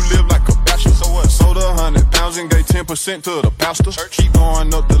said you live like a bachelor. So what? Sold 100 pounds and gave 10% to the pastor. Keep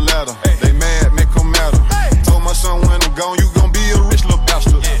going up the ladder. They mad, make them matter. Told my son when I'm gone, you gon' be a rich little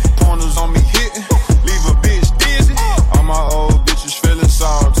bastard. Pointers on me hitting, leave a bitch dizzy. All my old bitches feeling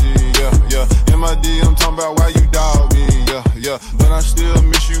salty, yeah. In my D, I'm talking about why you dog me, yeah. But I still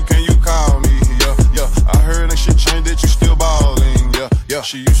miss you, can you call me, yeah. I heard that shit changed, that you still ballin', yeah.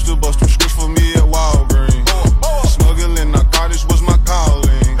 She used to bust them scripts for me at Walgreens. Smuggling narcotics was my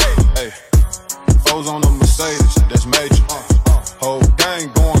calling, hey. Foes on the Mercedes, that's major. Whole gang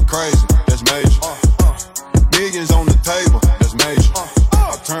going crazy, that's major. Millions on the table, that's major.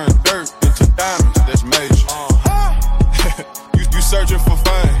 I turned dirt into diamonds, that's major. You searching for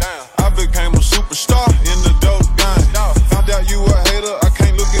fame, I became a superstar in the dope game. Found out you a hater, I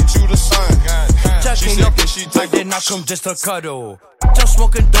can't look at you the same. She said can she take then I come just to cuddle. Just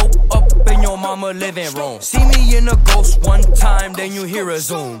smoking dope up in your mama living room. See me in a ghost one time, then you hear a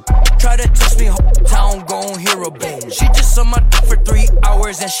zoom. Try to touch me, town gon' hear a boom. She just on my dick for 3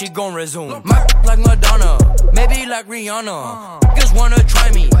 hours and she gon' resume. My like Madonna, maybe like Rihanna. Niggas wanna try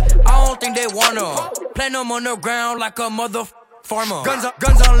me, I don't think they wanna. Plant them on the ground like a mother farmer.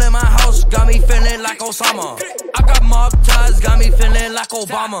 Guns all in my house, got me feeling like Osama. I got mob ties, got me feeling like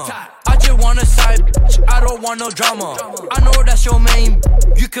Obama. I just want a side bitch, I don't want no drama. I know that's your main,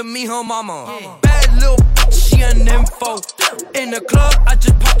 you can meet her mama. Bad little bitch, she an info. In the club, I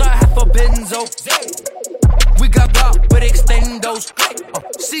just popped out half a benzo. We got block with extendos.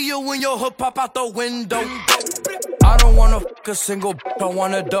 See you when your hood pop out the window. I don't wanna fuck a single, I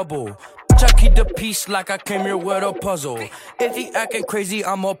want a double. I keep the piece like I came here with a puzzle. If he acting crazy,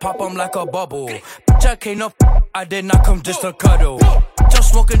 I'ma pop him like a bubble. Bitch, I came up, I did not come just to cuddle. Just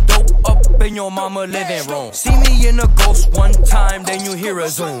smoking dope up in your mama living room. See me in a ghost one time, then you hear a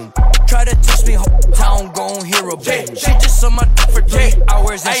zoom. Try to touch me, town gon' hear a boom. She just on my dick for 3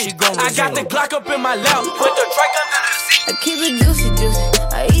 hours and she gon' resume. I got the Glock up in my lap, put the Drake under the seat. I keep it juicy, juicy.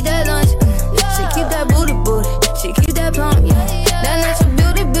 I eat that lunch. She keep that booty, booty. She keep that plump, yeah. That natural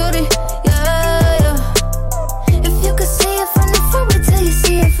beauty, beauty. If you could see it from the front, wait till you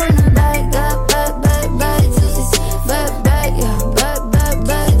see it from the back. Back, back, back, back, back, back, yeah. Back, back,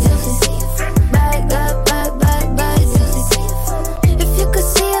 back, back, back, back, back, back. If you could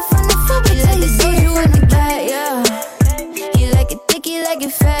see it from the front, wait till you see it from the back, yeah. You like it thick, you like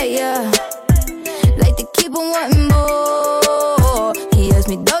it fat, yeah. Like to keep on wanting more. He asked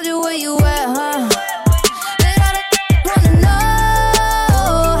me, Doja, where you at, huh?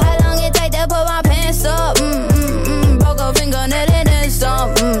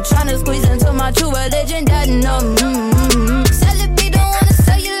 Tryna squeeze into my true religion, that no. Celebrity don't wanna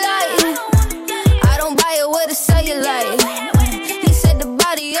sell you light. I don't buy it with a cellulite. He said the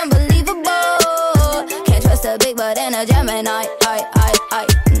body unbelievable. Can't trust a big butt and a Gemini. I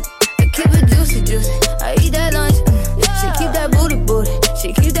keep it juicy, juicy. I eat that lunch. She keep that booty, booty.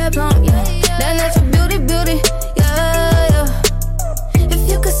 She keep that plump, yeah. That natural beauty, beauty, yeah. If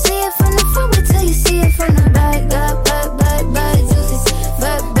you could see it from the front, wait till you see it from the back, back, back, back, back.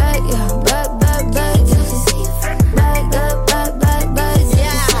 Back, back, yeah, back, back, back, back, back, back, back, back,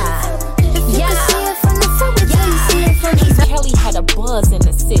 yeah. If you could see it from the front, wait till you see it from the back. Kelly had a buzz in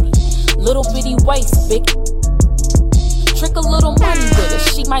the city, little bitty waist, big. Trick a little money with her,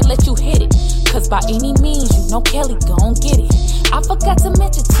 she might let you hit it. Cause by any means, you know Kelly gon' get it. I forgot to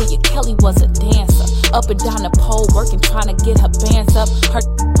mention to you, Kelly was a dancer. Up and down the pole, working, trying to get her bands up. Her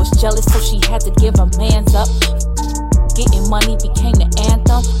was jealous, so she had to give her mans up. Getting money became the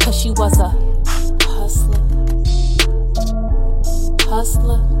anthem, cause she was a hustler.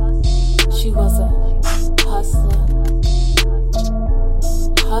 Hustler. She was a hustler.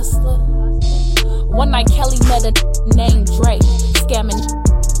 Hustler. One night Kelly met a named Dre. Scamming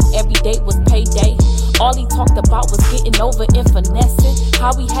every day was payday. All he talked about was getting over and finessing.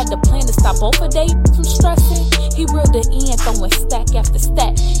 How he had the plan to stop both of they from stressing. He reeled it in, throwing stack after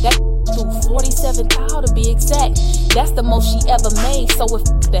stack. That threw 47,000 to be exact. That's the most she ever made. So if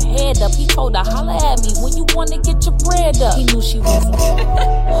the head up, he told her, holla at me when you wanna get your bread up. He knew she was a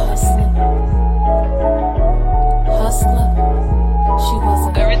hustler. Hustler. She was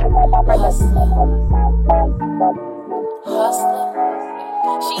a hustler. Hustler.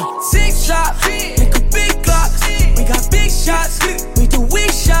 Six shots, make a big Glocks. We got big shots, we do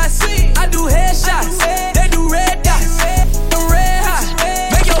weak shots. I do headshots, they do red dots. The red hot,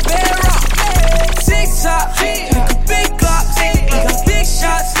 make your bed rock. Six shots, make a big Glocks. We got big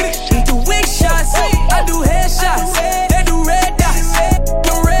shots, we do weak shots. I do headshots, they do red dots.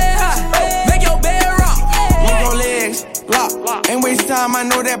 The red hot, make your bed rock. Look on legs, lock, ain't wasting time. I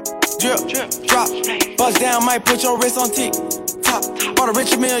know that drip, drop, bust down, might put your wrist on tick. Bought a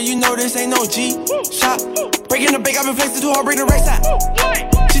richer meal, you know this ain't no G shot. Breaking the bank, I've been flexing too hard, break the race out.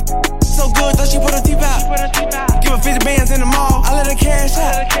 She so good, thought she put her teeth out. Give her 50 bands in the mall, I let her cash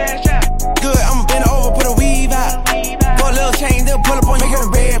out. Good, I'ma bend her over, put a weave out. Put a little chain, then pull up on you, make her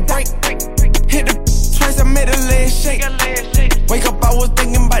red break. Hit the twice, I made her leg shake. Wake up, I was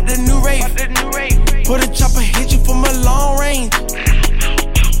thinking about the new rave. Put a chopper, hit you from a long range.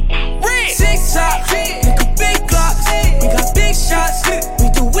 Six shots, make a big Glocks. We got big shots, we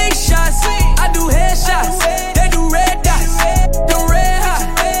do weak shots. I do headshots, they do red dots. The red hot,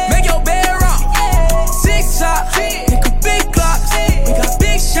 make your bed rock. Six shots, make a big Glocks. We got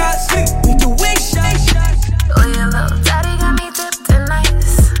big shots, we do weak shots. Oh, your little daddy got me dipped in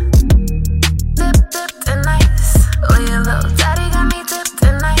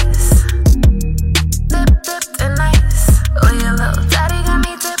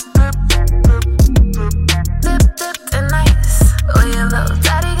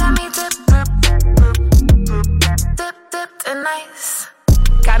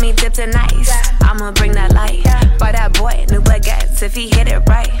Krypton nice, I'ma bring that light. Buy that boy new baguettes if he hit it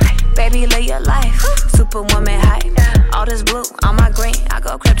right. Baby, live your life, superwoman hype. All this blue on my green, I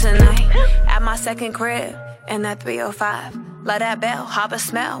go kryptonite. At my second crib, in that 305. Love that bell, harbor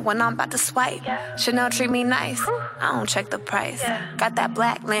smell when I'm about to swipe. Chanel treat me nice, I don't check the price. Got that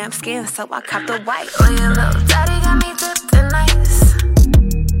black lamb skin, so I cop the white. Oh, your little daddy got me dipped in nice.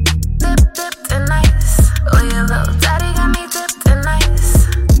 Dipped in nice. Oh, your little daddy got me dipped in nice.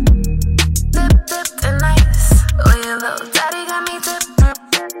 Dipped in nice. Oh, your little daddy got me dipped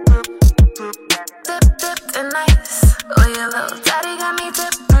in nice. Oh, your little daddy got me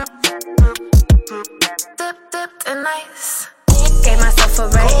dipped in nice. Gave myself a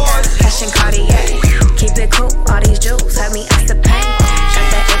raise, cash and Cartier. Keep it cool, all these jewels have me ask the pain. Got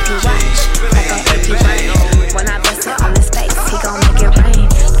that AP watch, like an AP brain. When I bust it on his face, he gon' make it rain.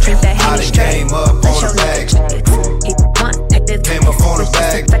 Drink that Henny straight, let your nigga check. He want, take the came up on the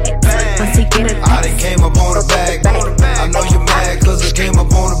bag. Once he get it, I done came up on the bag. I know you mad cause I came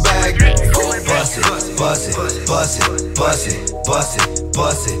up on the bag. Bust it, bust it, bust it, bust it, bust it,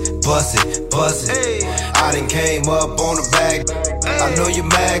 bust it, bust it, bust it. I done came up on the bag. I know you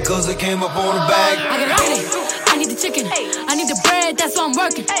mad cause I came up on the bag. I gotta get it, I need the chicken, I need the bread, that's why I'm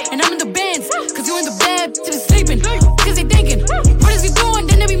working. And I'm in the bands, cause you in the bed, to the sleeping. Cause they thinking, what is he doing,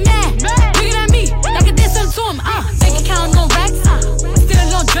 then they be mad. Looking at me, like I did something to him, bank account no racks,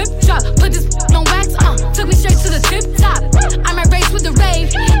 still on drip drop, put this on wax, took me straight to the tip top. I might race with the rave,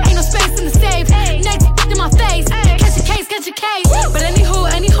 ain't no space in the safe. Next in my face, catch a case, catch a case. But anywho,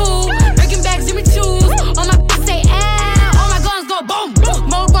 breaking bags, Jimmy choose. All my say all my guns go boom.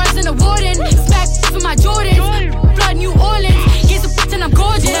 More bars than a warden, smack for my Jordans. Flood New Orleans, get some and I'm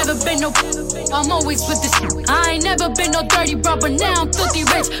gorgeous. Never been no, I'm always with this. I ain't never been no dirty bro, but now I'm filthy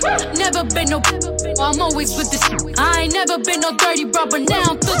rich. Never been no, I'm always with this. I ain't never been no dirty bro, but now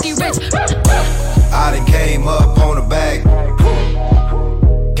I'm filthy rich. I done came up on the bag.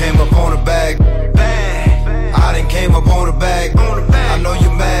 Came up on the bag. I done came up on the bag. I know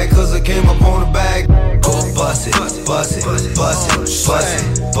you mad cause I came up on the bag. Bust it, bust it, bust it, bust it, bust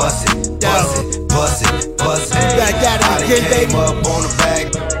it, bust it, bust it, bust it. I done came up on the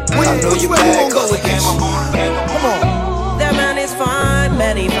bag. I know you mad cause I came up on the bag. Come on. That man is fine,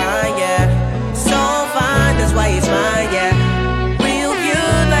 man, he fine, yeah. So fine, that's why he's mine, yeah. Real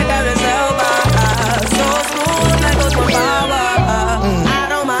cute like I was over. So smooth like those my power. I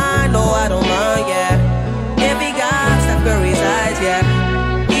don't mind, no, I don't mind, yeah. If he got Steph Curry's eyes, yeah.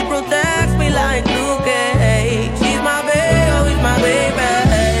 He protects me like Luke Cage. He's my baby, oh, he's my baby.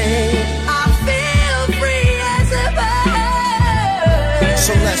 I feel free as a bird.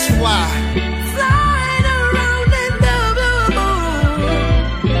 So let's fly. Flying around in the blue.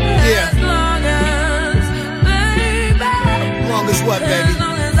 Yeah. As long as, baby. Long as what, baby? As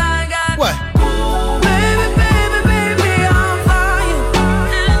long as I got what? Baby, baby, baby, I'm flying.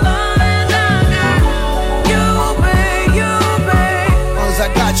 As long as I got you, babe, you, babe. As long as I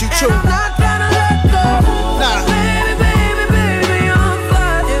got you too. I'm not tryna let go. Nah. Baby, baby, baby, I'm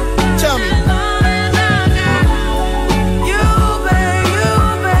flying. Tell me. As long as I got you, babe, you,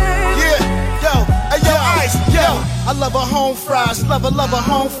 babe. Yeah, yo, hey, yo, ice, yo. I love her home fries, love her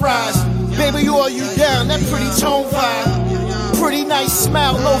home fries. Baby, you down, that pretty tone vibe. Pretty nice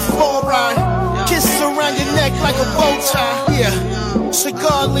smile, low fluoride. Kisses around your neck like a bow tie. Yeah,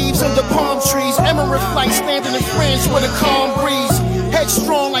 cigar leaves under palm trees. Emirate flight standing in France with a calm breeze.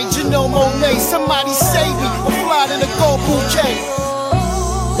 Headstrong like Janelle Monáe. Somebody save me, I'm flying in a gold bouquet.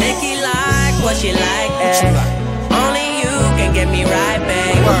 Nikki like what you like, only you can get me right,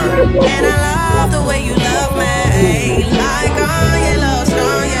 babe. And I love the way you love me. Like Kanye loves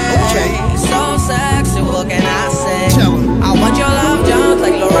Kanye. So sexy, what can I say? I want your love just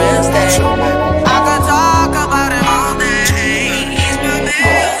like Lorenz Day. I could talk about him all day. He's my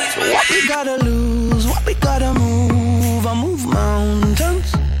baby. What we gotta lose, what we gotta move. I move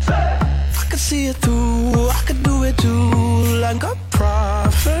mountains. I could see it through, I could do it too, like a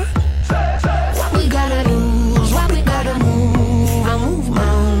prophet. What we gotta lose, what we gotta move. I move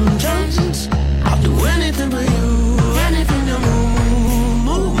mountains. I'll do anything for you, anything to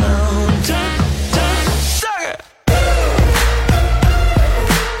move mountains.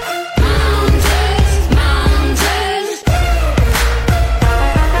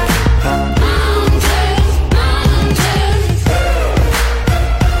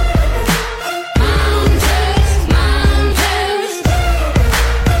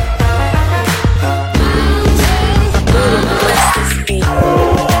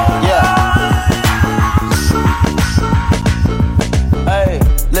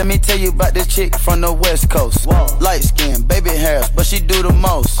 tell you about this chick from the West Coast. Light skin, baby hairs, but she do the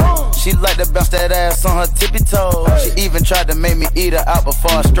most. She like to bounce that ass on her tippy toes. She even tried to make me eat her out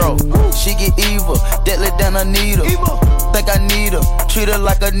before I stroke. She get evil, deadly than a needle. Think I need her, treat her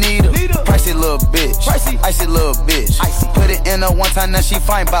like a needle. Pricey little bitch, icy little bitch. Put it in her one time, now she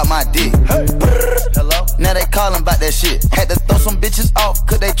fine about my dick. Hello? Now they callin' about that shit. Had to throw some bitches off,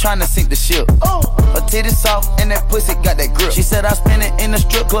 cause they tryna sink the ship. Her titties soft, and that pussy got that grip. She said I spend it in the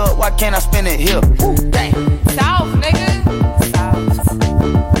strip club, why can't I spend it here? Dang. South, nigga.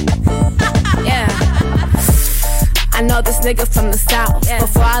 Yeah. I know this nigga from the South.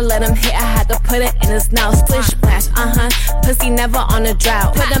 Before I let him hit, I had to put it in his mouth. Splish splash, pussy never on a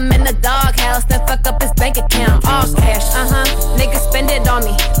drought. Put him in the doghouse, then fuck up his bank account. All cash, nigga spend it on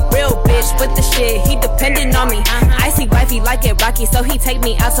me. Real bitch with the shit, he dependent on me. Icy wifey like it rocky, so he take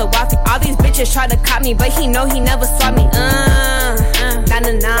me out to Waffy. All these bitches try to cop me, but he know he never saw me. Nah.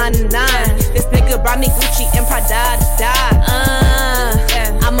 This nigga brought me Gucci and Prada to die.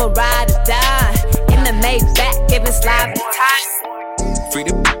 I'ma ride or die. In the Maybach, giving slide. Free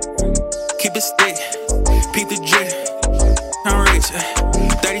the keep it stick, peep the drip. I'm rich,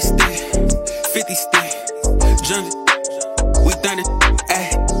 30 stick, 50 stick, jump. We done it,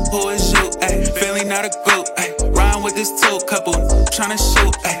 ayy. Who is you, ayy? Feeling not a goat, ayy. Rhyme with this toe, couple tryna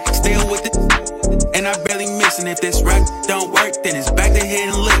shoot, ayy. Still with it, and I barely missing. If this rap don't work, then it's back to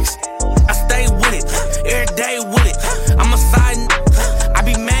hitting licks. I stay with it, every day with it. I'm a side, I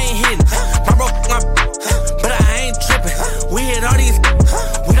be main hitting. My bro, but I ain't tripping. We hit all these,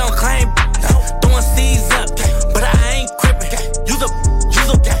 we don't claim. Throwing C's up, but I ain't crippin'. Use a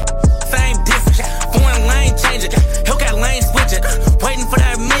same difference. Foreign lane changing, Hellcat lane switching. Waiting for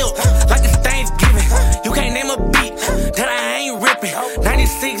that meal, like it's Thanksgiving. You can't name a beat that I ain't ripping.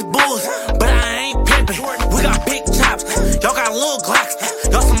 96 Bulls, but I ain't pimping. We got big chops, y'all got little Glocks.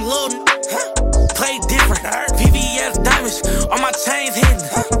 Y'all some little play different. VVS diamonds, all my chains hidden.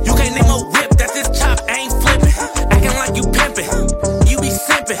 You can't name a whip that this chop ain't flipping. Acting like you pimping, you be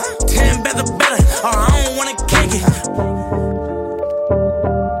simping. 10 better, or I don't wanna kick it.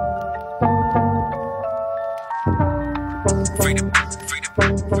 Freedom.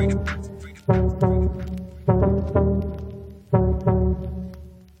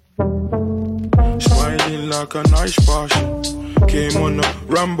 Smiling like a nice passion. Came on a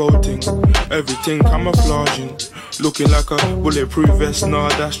Rambo thing, everything camouflaging. Looking like a bulletproof vest, nah,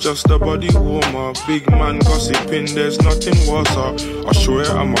 that's just a body warmer. Big man gossiping, there's nothing worse. I swear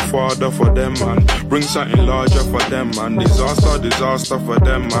I'm a father for them, man. Bring something larger for them, man. Disaster for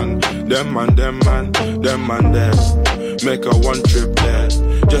them, man. Them man there. Make a one trip there,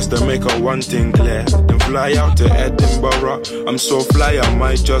 just to make a one thing clear. Then fly out to Edinburgh. I'm so fly, I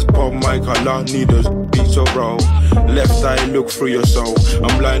might just pop my collar. Need a beat so raw. Left eye look through your soul.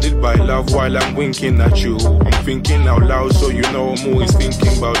 I'm blinded by love while I'm winking at you. I'm thinking out loud, so you know I'm always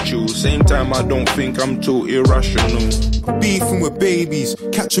thinking about you. Same time, I don't think I'm too irrational. Beefing with babies,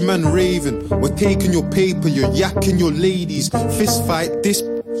 catch a man raving. We're taking your paper, you're yakking your ladies. Fist fight, this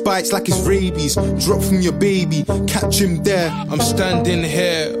bites like it's rabies. Drop from your baby, catch him there. I'm standing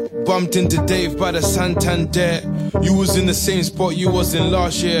here, bumped into Dave by the Santander. You was in the same spot you was in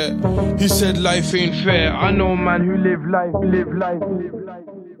last year. He said life ain't fair. I know a man who live life.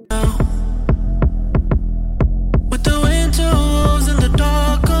 With the windows in the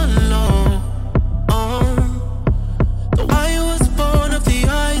dark alone. I was born of the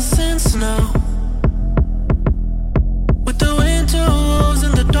ice and snow. With the windows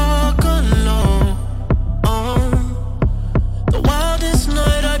in the dark alone. The wildest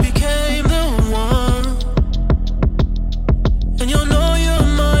night I became the one. And you'll know you're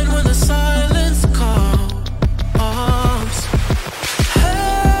mine when the silence calls.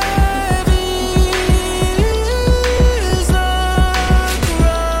 Heavy is the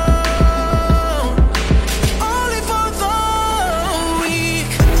ground, only for the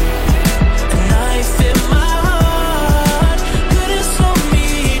weak. A knife in my heart couldn't slow me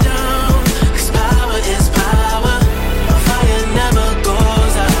down. 'Cause power is power, a fire never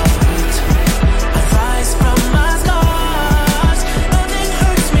goes out. I rise from my scars, nothing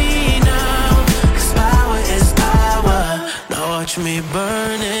hurts me now. 'Cause power is power, now watch me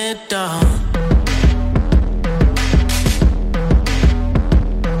burn it down.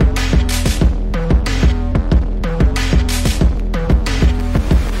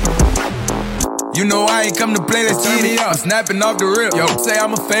 You know I ain't come to play, let's get it up. I'm snapping off the rip. Yo, say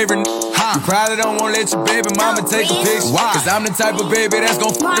I'm a favorite. Ha, You probably don't wanna let your baby mama take a picture. Why? Cause I'm the type of baby that's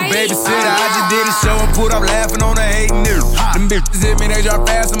gon' fuck the babysitter. I just did a show and put up laughing on the hating niggas. Them bitches hit me, they drop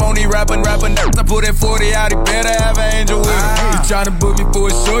fast, I'm on these rapping nerds. I put that 40 out, he better have an angel with him. You tryna book me for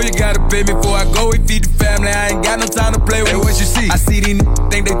a show, you gotta pay me before I go. We feed the family, I ain't got no time to play with. Hey, what you see? I see these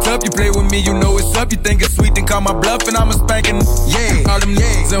think they tough, you play with me, you know it's up. You think it's sweet, then call my bluff and I'ma spanking. Yeah, all them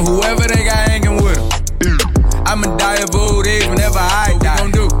niggas and whoever they got hanging with them. I'ma die of old age whenever I die. What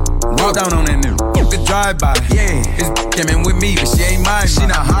we gon' do? Walk down on that nigga. The drive-by. Yeah, his came in with me, but she ain't mine. She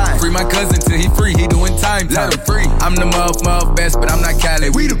not high. Free my cousin till he free. He doing time. Let him free. I'm the muff best, but I'm not Cali.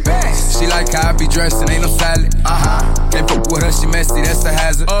 We the best. She like how I be dressed and ain't no salad. Can't fuck with her, she messy. That's a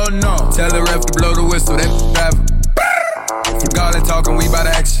hazard. Oh no. Tell the ref to blow the whistle. That driver. Fuck all that talking, we bout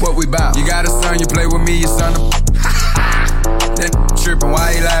action. What we bout? You got a son, you play with me, your son. That trippin',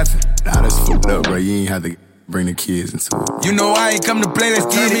 why you laughing? Nah, that's fucked up, bro. You ain't have to bring the kids into it. You know I ain't come to play, let's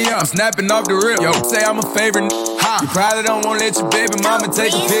get it. I'm snapping off the rip. Yo, say I'm a favorite. You probably don't wanna let your baby mama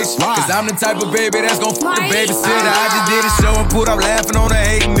take a picture. Cause I'm the type of baby that's gon' fuck the babysitter. I just did a show and put up laughing on the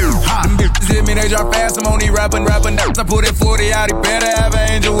hating niggas. Them bitches hit me, they drop fast, I'm on these rapping nerds. I put that 40 out, he better have an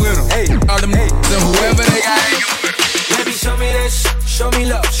angel with him. Hey, all them niggas and whoever they got hanging with. Baby, show me that shit, show me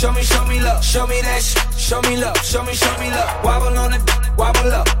love, show me love, show me that shit, show me love, show me love. Wobble on it, wobble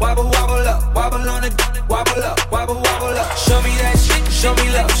up, wobble up, wobble on it, wobble up, wobble up. Show me that shit, show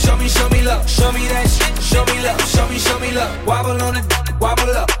me love, show me love, show me that shit, show me love, show me love. Wobble on it, wobble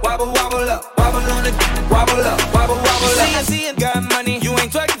up, wobble up, wobble on it, wobble up, wobble up. You see it, got money, you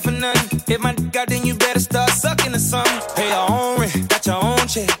ain't twerking for nothing. If my got then you better start sucking or something. Pay your own rent, got your own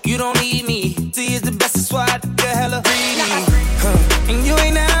check, you don't need me. See it's the best, that's why I get hella greedy. And you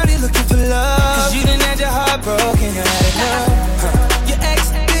ain't out here looking for love, cause you done had your heart broken, you had enough. Your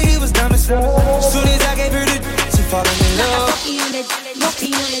ex, he was dumb as fuck. Soon as I gave her the she falling in love.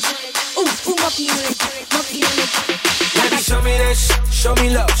 Baby, show me that shit, show me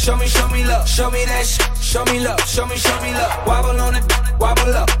love, show me love, show me that shit, show me love, show me love. Wobble on it,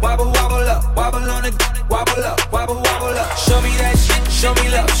 wobble up, wobble up, wobble on it, wobble up, wobble up. Show me that shit, show me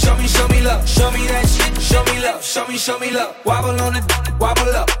love, show me love, show me that shit, show me love, show me love. Wobble on it,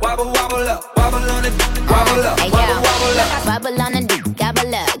 wobble up, wobble up, wobble on it, wobble up, wobble up. Bubble on a dick,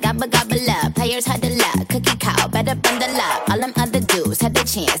 gobble up, gobble up. Players had the luck, cookie cow, better bundle up. All them other dudes had the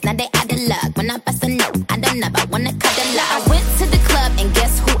chance, now they out of luck. When I bust a note, I don't know, I wanna cut the luck. I went to the club and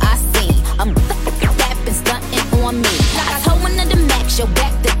guess who I seen? Rapping, stunting on me. I told one of the max, yo,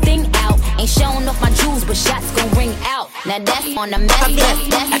 back the thing out. Ain't showing off my jewels, but shots gon' ring out. Now that's on the map. That's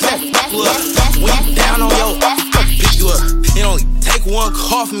down on your pick you up. It only take one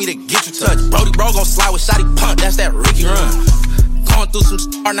call for me to get you touched. Brody bro gon' slide with shotty pump, that's that Ricky run. Going through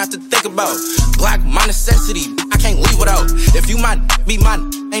some hard not to think about. Glock my necessity, I can't leave without. If you might be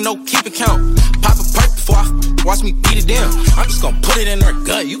mine, ain't no keeping count. Pop a perk before I watch me beat it down. I'm just gon' put it in her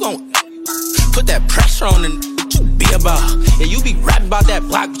gut. You gon' put that pressure on and what you be about. Yeah, you be rapping about that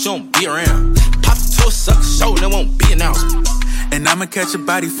block, but you don't be around. Pop it to a sucker show and it won't be announced. And I'ma catch a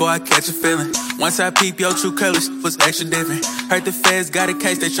body before I catch a feeling. Once I peep your true colors, was extra different. Heard the feds got a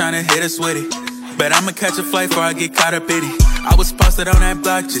case, they tryna hit us with it. But I'ma catch a flight before I get caught up in it. I was posted on that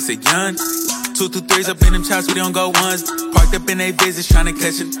block, just a young 2 through 3s up in them chops, we don't go ones. Parked up in they business, tryna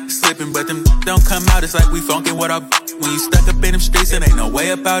catch it, slipping. But them don't come out, it's like we funkin' what up. When you stuck up in them streets, it ain't no way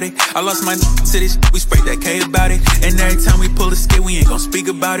about it. I lost my to this, we sprayed that K about it. And every time we pull a skit, we ain't gon' speak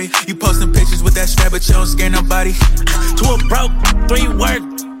about it. You posting pictures with that strap, but you don't scare nobody. To a broke, 3 work.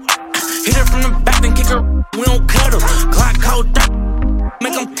 Hit her from the back, then kick her, we don't cut her. Glock cold,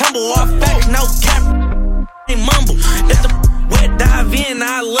 make them tumble off back, no cap. Ain't mumble, if the wet dive in,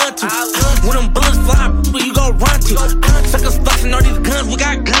 I love to. When them bullets fly, where you gon' run to? Suckers flexing all these guns, we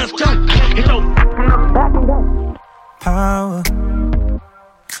got guns too. Hit your from the back and go. Power,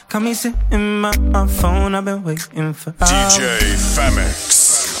 got me sitting by my phone, I've been waiting for hours. DJ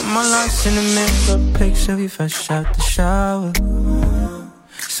Famix. I'm all lost in the mirror, picture you fresh out the shower.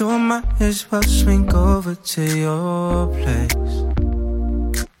 So I might as well swing over to your place.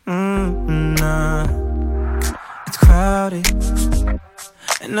 Nah, it's crowded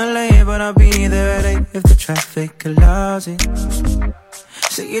in LA, but I'll be there at 8 if the traffic allows it.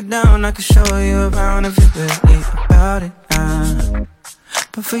 Sit you down, I can show you around if you're really about it.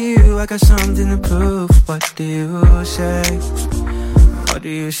 But for you, I got something to prove. What do you say? What do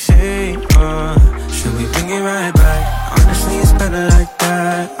you say? Should we bring it right back? Honestly, it's better like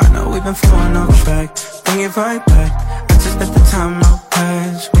that. I know we've been falling off track. Bring it right back. I just let the time out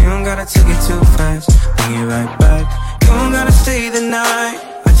pass. We don't gotta take it too fast. Bring it right back. You don't gotta stay the night.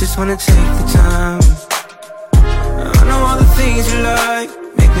 I just wanna take the time. I know all the things you like.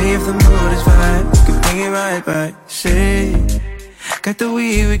 Make me Baby, if the mood is right, we can bring it right back. Say, got the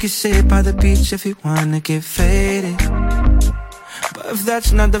weed, we can sit by the beach if you wanna get faded. But if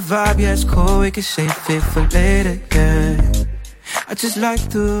that's not the vibe, yeah, it's cool, we can save it for later, yeah. I just like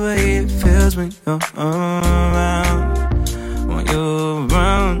the way it feels when you're around. When you're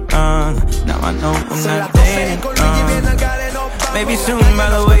around, now I know I'm not dating, maybe soon, by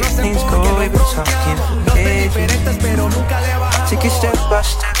the way things go, we been talking for ages. Take it step by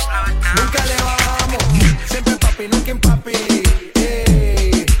step, nunca le bajamos, siempre papi, nunca en papi.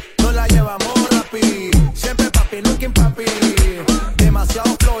 No la llevamos rapi, siempre papi, nunca en papi.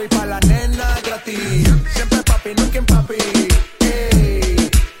 Demasiado flow y pa' la nena gratis. Siempre papi, nunca en papi.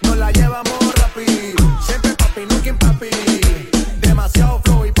 No la llevamos rapi, siempre papi, nunca en papi. Demasiado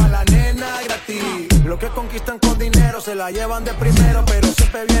flow y pa' la nena gratis. Lo que conquistan con dinero se la llevan de primero, pero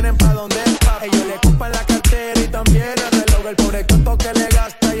siempre vienen pa' donde es papi. Ellos le ocupan la cartera y también el reloj. El pobre tonto que le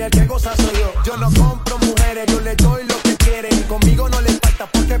gasta y el que goza soy yo. Yo no compro mujeres, yo les doy lo que quieren. Y conmigo no les falta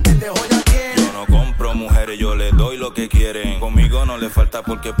porque pendejo ya tienen. Yo no compro mujeres, yo les doy lo que quieren. Conmigo no les falta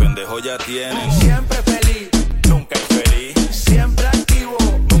porque pendejo ya tienen. Siempre feliz, nunca infeliz. Siempre activo,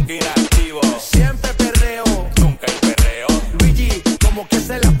 nunca inactivo. Siempre perreo, nunca perreo. Luigi, como que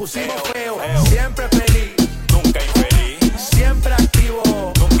se la pusimos feo. Siempre feliz, nunca infeliz. Siempre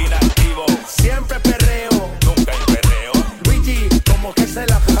activo, nunca inactivo. Siempre perreo, nunca perreo. Luigi, como que se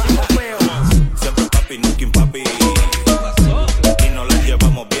la pusimos feo. Siempre papi, nunca papi. Y nos la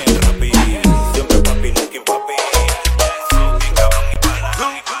llevamos bien rápido. Siempre papi, nunca papi.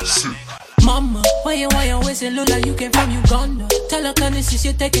 Mama, why you wasting look like you came from Uganda? Tell her Candice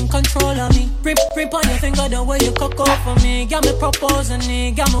you're taking control of me. Rip on your finger the way you cock up for me. Got me proposing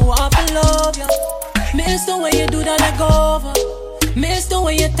it, got me want to love ya. Miss the way you do that leg over. Miss the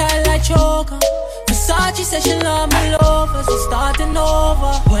way you tie like choker. Versace said she love me lovers, it's starting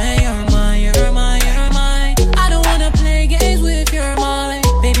over. When you're mine, you're mine, you're mine. I don't wanna play games with your mind.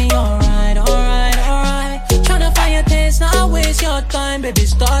 Baby, alright, alright, alright. Tryna find your taste, not waste your time. Baby,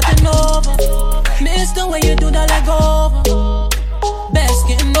 starting over. Miss the way you do that leg over. Best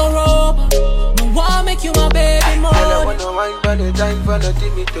getting no rubber. No one make you my baby more. I wanna wine for the time for the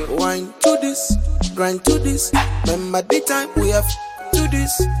Timmy to wine to this, grind to this. Remember the time we have to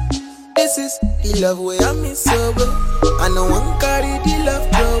this. This is the love way I miss so well. I know one carry the love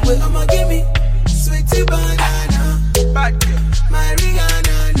trouble. I'ma give me sweetie banana, my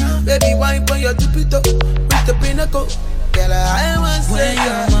Rihanna. Baby, wine for your tupito with the pinnacle. Girl, I want to say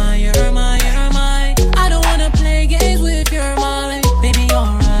you're mine, you're mine, you're mine. I don't wanna play games with your mind. Baby,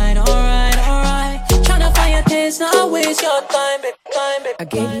 alright, alright, alright. Tryna find your taste, not waste your time, baby, time, baby. I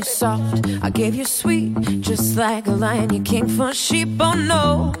gave you soft, I gave you sweet. Just like a lion, you king for sheep, oh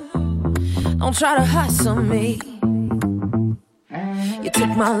no. Don't try to hustle me. You took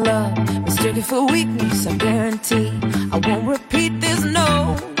my love, mistook it for weakness. I guarantee I won't repeat this,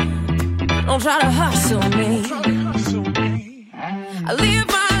 no. Don't try to hustle me. I live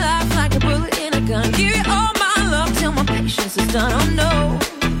my life like a bullet in a gun. Give you all my love till my patience is done, oh no.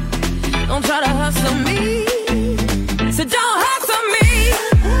 Don't try to hustle me. So don't hustle me.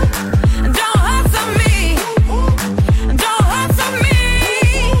 Don't hustle me. Don't hustle me.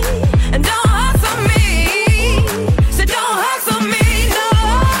 Don't hustle me. So don't hustle me, no.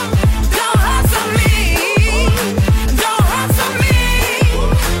 Don't hustle me. Don't hustle me.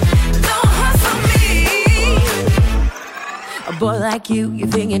 Don't hustle me. A boy like you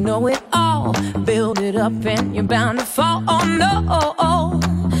think you know it all. Build it up and you're bound to fall. Oh no.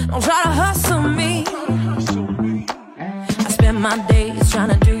 Don't try to hustle me. I spend my days trying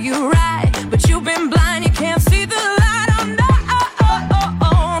to do you right, but you've been blind, you can't see the light. Oh no.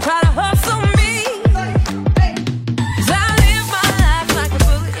 Don't try to hustle me. 'Cause I live my life like a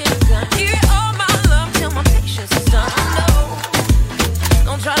bullet in a gun. Give you all my love till my patience is done. Oh no.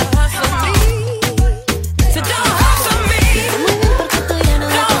 Don't try to hustle me. So don't hustle me.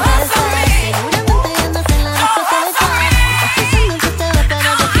 Don't hustle me.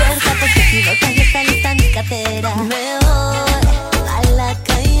 Me voy a la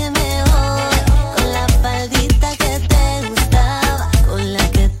calle, me voy con la faldita que te gustaba, con la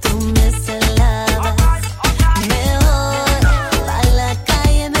que tú me celabas. Me voy a la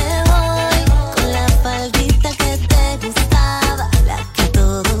calle, me voy con la faldita que te gustaba, la que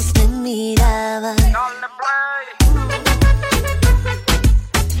todos me miraban.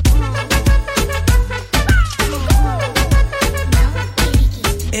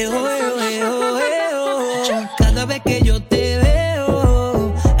 Cada vez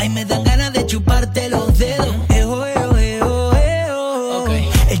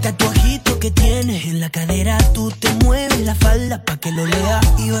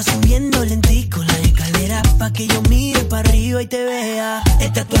Iba subiendo lentico la escalera pa' que yo mire para arriba y te vea.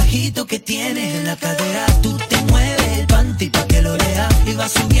 El tatuajito que tienes en la cadera, tú te mueves el panty pa' que lo vea. Iba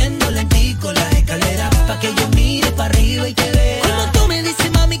subiendo lentico la escalera pa' que yo mire para arriba y te vea. Cuando tú me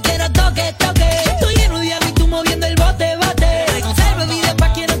dices mami quiero toque, toque, estoy lleno de hambre y tú moviendo el bote, bote. Conserva vida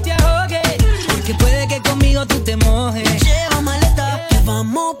pa' que no te ahogue, porque puede que conmigo tú te mojes. Lleva maleta, que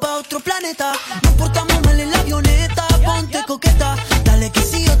vamos pa' otro planeta. Nos portamos mal en la avioneta, ponte coqueta. Dale que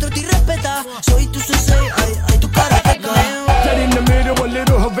si otro te respeta. Soy tu sensei, ay, tu karateca. Dead in the middle, a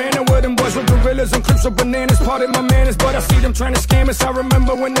little Havana where them boys with gorillas and crips with bananas. Part of my manners, but I see them trying to scam us. I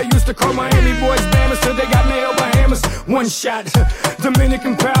remember when they used to call Miami boys Bammers till they got nailed by hammers. One shot,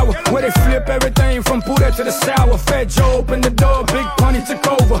 Dominican power, where they flip everything from Buddha to the sour. Fat Joe opened the door, Big Pony took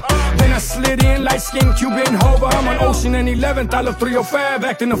over. Then I slid in, light skin, Cuban Hova. I'm on Ocean and 11th, I love 305,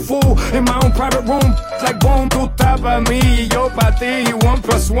 acting a fool in my own private room. Like boom, tu tapa me, yo pa ti. 1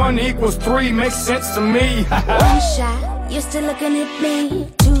 + 1 = 3, makes sense to me. One shot, you're still looking at me.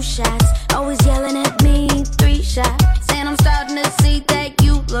 2 shots, always yelling at me. 3 shots, and I'm starting to see that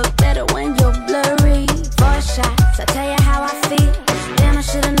you look better when you're blurry. 4 shots, I tell you how I feel. Damn, I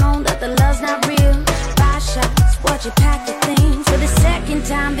should've known that the love's not real. 5 shots, watch you pack your things for the second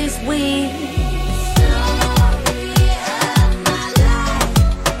time this week.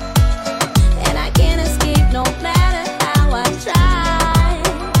 And I can't escape no matter how I try.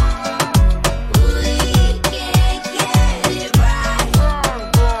 We can't get it right.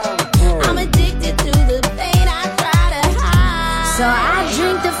 I'm addicted to the pain I try to hide. So I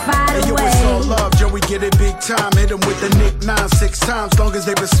drink the fight hey, away. It's all love, Joe, we get it big time. Hit them with the Nick 9 6 times, long as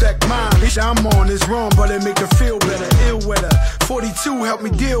they respect mine. Bitch, I'm on is wrong, but it make her feel better. Ill with her, 42 help me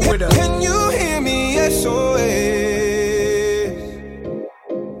deal with her. Can you hear me? SOS.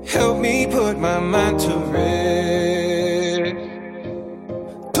 Help me put my mind to rest.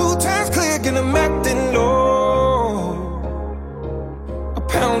 2 times click and I'm acting low. A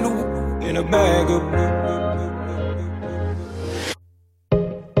pound of in a bag of blue.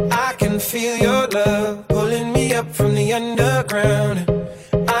 I can feel your love pulling me up from the underground.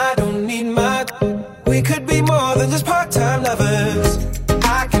 I don't need my. We could be more than just part-time lovers.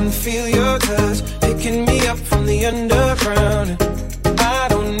 I can feel your touch picking me up from the underground. I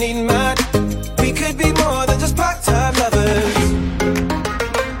don't need my. We could be more than just part-time lovers.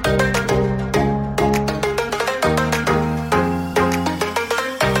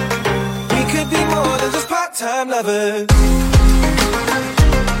 We could be more than just part-time lovers.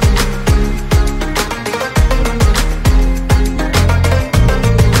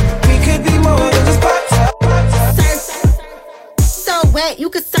 You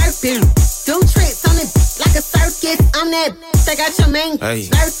can surf it. Do tricks on it like a circus. I'm that. They got your main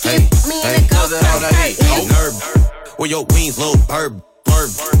circuit. Me and the ghost nerve. Where your wings, little bird.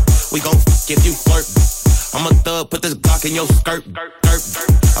 We gon' if you flirt. I'm a thug, put this Glock in your skirt.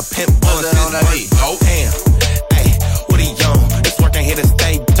 A pimp boss is work. Oh, damn. Hey, what are you on? This work ain't here to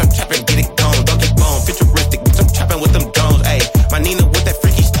stay. Bitch, I'm trapping, get it gone. Don't get bone. Futuristic, bitch, I'm trapping with them drones. Hey, my Nina with that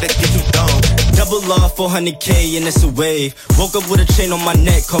freaky shit that get you gone. Double off 400K and it's a wave. Woke up with a chain on my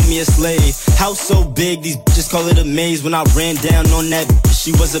neck, call me a slave. House so big, these bitches call it a maze. When I ran down on that,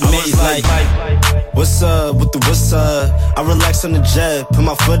 she was amazed. Like, what's up with the what's up? I relax on the jet, put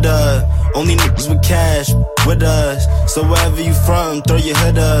my foot up. Only niggas with cash with us. So wherever you from, throw your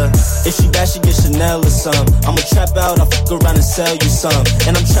hood up. If she bad, she get Chanel or some. I'ma trap out, I'll fuck around and sell you some.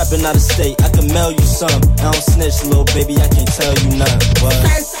 And I'm trapping out of state, I can mail you some. I don't snitch, little baby, I can't tell you nothing. What?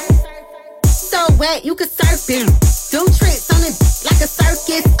 So wet, you can surf it. Do tricks on it like a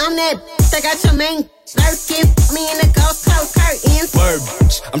circus. I'm that. They got your main circuit. Me and the ghost close curtains. Word,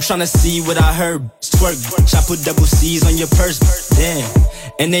 I'm tryna see what I heard. Twerk, I put double C's on your purse. Damn,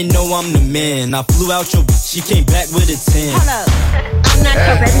 and they know I'm the man. I flew out your she came back with a 10. Hold up, I'm not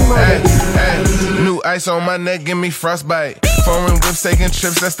your baby mother. New ice on my neck, give me frostbite. Foreign whips, taking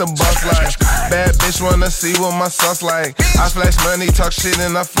trips, that's the boss life. Bad bitch wanna see what my sauce like. I flash money, talk shit,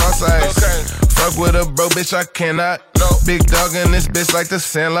 and I floss ice. Fuck with a bro, bitch, I cannot. Big dog in this bitch like the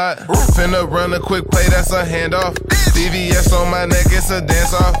Sandlot. Finna run a quick play, that's a handoff. DVS on my neck, it's a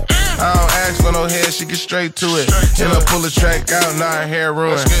dance off. I don't ask for no head, she get straight to it. And I pull the track out, now her hair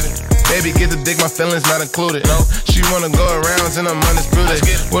ruined. Baby, get the dick, my feelings not included. She wanna go around and I'm undisputed.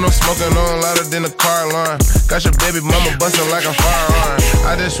 When I'm smoking on louder than a car alarm. Got your baby mama bustin' like a firearm.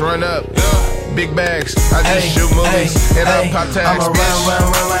 I just run up, big bags. I just shoot movies and I pop tags. I'ma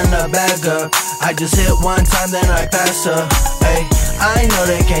run the bag up. I just hit one time, then I pass her. Ay, I know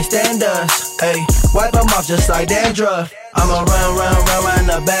they can't stand us. Ay, wipe them off just like dandruff. I'ma run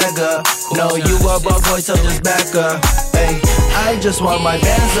the bag up. No, you a broke boy, so just back up. Ay, I I just want my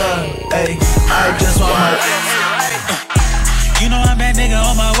bands up. Ay, I just want my bands up. You know I'm that nigga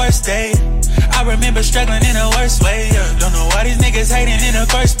on my worst day. I remember struggling in the worst way, yeah. Don't know why these niggas hating in the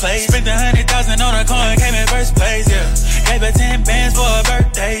first place. Spent 100,000 on a coin, came in first place, yeah. Gave her 10 bands for a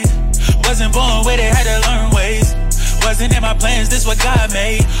birthday. Wasn't born with it, had to learn ways. Wasn't in my plans, this what God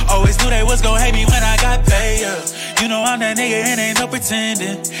made. Always knew they was gon' hate me when I got paid, yeah. You know I'm that nigga and ain't no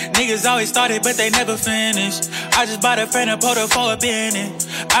pretending. Niggas always started but they never finished. I just bought a friend a Porter for a Bentley.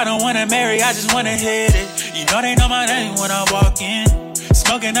 I don't wanna marry, I just wanna hit it. You know they know my name when I walk in.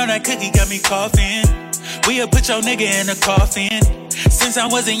 Smoking on that cookie got me coughing. We'll put your nigga in the coffin. Since I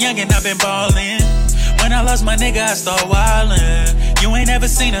wasn't young and I've been ballin'. When I lost my nigga, I start wildin'. You ain't never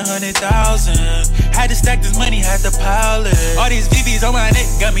seen 100,000. Had to stack this money, had to pile it. All these VVs on my neck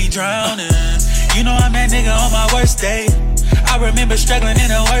got me drowning. You know I'm that nigga on my worst day. I remember struggling in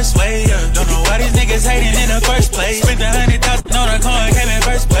the worst way, yeah. Don't know why these niggas hating in the first place. Spent 100,000 on a coin, came in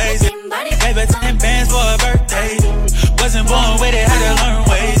first place. Gave her 10 bands for a birthday. Wasn't born with it, had to learn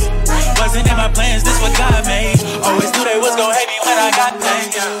ways. Wasn't in my plans, this what God made. Always knew they was gon' hate me when I got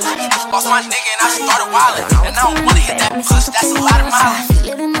paid, yeah. Lost my nigga and I started wildin'. And I don't wanna hit that push, that's a lot of mileage.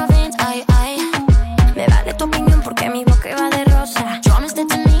 Feel it in my veins, ay, ay. Me vale tu opinión porque mi boca va de rosa. Promise that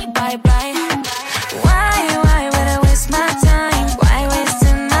to me, bye, bye. Why would I waste my time? Why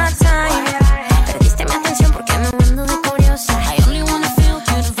wasting my time? Perdiste mi atención porque me mundo de curiosa. I only wanna feel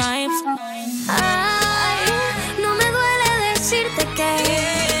good vibes. Ay, no me duele decirte que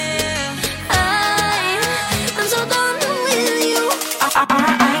I'm so done with you.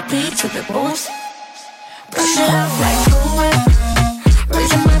 R.I.P. to the boost. Brush it up like Cool Whip. Raise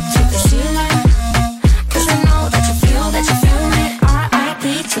them up to the ceiling. 'Cause I know that you feel me. R.I.P.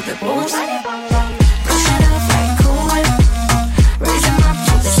 to the boost. Brush it up like Cool Whip. Raise them up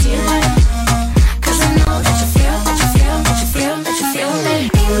to the ceiling. 'Cause I know that you feel me.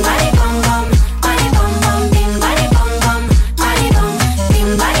 Bing body bum bum, body bum bum, bing body bum bum, body bum,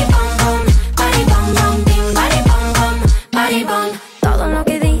 bing body bum bum, body bum bum, bing body bum bum, body bum. Todo lo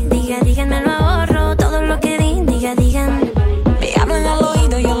que digan me lo ahorro. Todo lo que digan. Me hablan al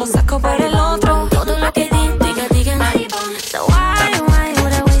oído, yo lo saco por el otro. Todo lo que digan. So why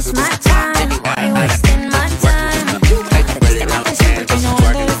would I waste my time? Why wasting my time? Perdiste mi atención porque no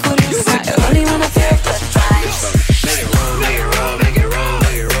ando de curiosa. I only wanna feel good vibes. Make it roll, make it roll, make it roll,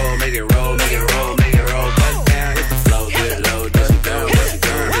 make it roll, make it roll, make it roll, make it roll. Bust down, hit the flow, get it low, does it go, does it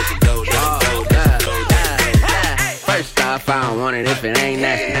go, does it go, does it go. First off, I don't want it if it ain't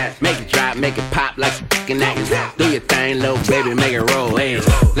nasty. Make it drop, make it pop like some fucking acting. Do your thing, little baby, make it roll, hey.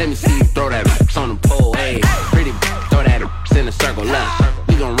 Let me see you throw that on the pole, hey. Pretty throw that in a circle, look.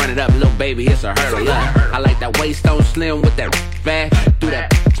 We gon' run it up, little baby, it's a hurdle, look. I like that waist on slim with that fat. Do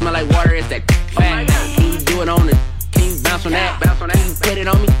that smell like water, it's that fat. Can you do it on the, can you bounce on that? Can you put it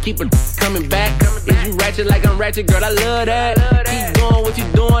on me, keep it coming back? Is you ratchet like I'm ratchet, girl, I love that. Keep doing what you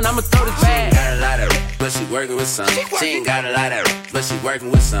doing, I'ma throw the She ain't tag. got a lot of but she working with some. She ain't got a lot of but she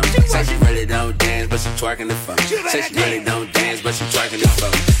working with some. Say she really don't dance, but she twerking the fun. Say she really don't dance, but she twerking the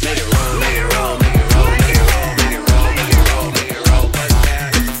fun. Make it roll, make it roll, make it roll, make it roll, make it roll, make it roll, make it roll. Bust down,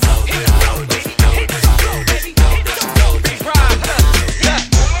 hit the flow, get it low, does it go, does it go, does it go, does it go, does it go.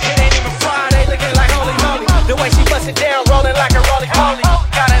 It ain't even Friday, looking like holy moly. The way she bust it down, rolling like a roly-poly.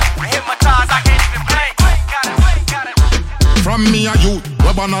 Got it hypnotized, I can't even play. Got it. From me a youth,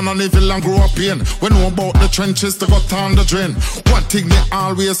 where banana live and grow up in. We know about the trenches to got on the drain. One thing they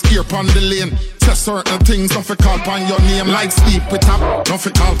always hear on the lane. Say certain things, don't fi call upon your name. Like sleep with up, don't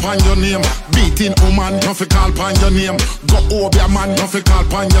fi call upon your name. Beating woman, don't fi call upon your name. Go over your man, don't fi call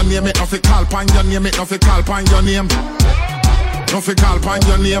upon your name. It don't fi call upon your name, it don't fi call upon your name. Don't fi call upon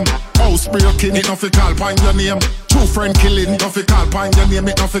your name. House breaking, it don't fi call upon your name. True friend killing, don't fi call upon your name.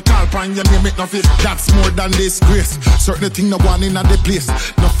 It don't fi call upon your name. It don't fi. That's more than disgrace. Certain thing no one in the place.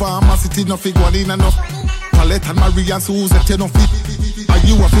 No pharmacy, no fi one in enough. Palette and Maria Susan, you no fit. And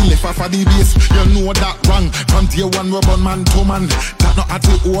you a feel left off of the base. You know that wrong. From day one, we burn man to man. That not at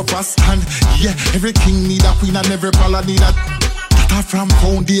the overstand. Yeah, every king need a queen and every palace need a. From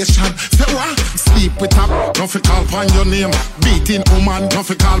foundation, say what? Sleep with up, don't fi call upon your name. Beating woman, don't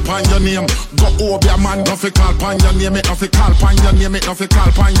fi call upon your name. Go over your man, don't fi call upon your name. It don't fi call upon your name. It don't fi call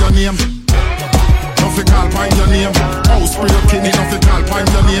upon your name. Don't fi call upon your name. House breaking, it don't fi call upon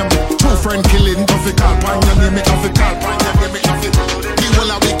your name. True friend killing, don't fi call upon your name. It don't fi call upon your name. It don't fi. The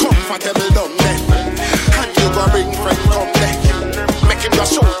whole of we comfortable down there. And you go bring friend come there. Make him go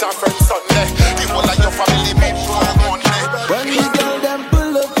shoot a friend Sunday. The whole of your family make you go on there. When we girl them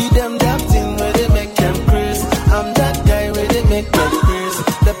pull up, give them that thing where they make them crazy. I'm that guy where they make them crazy.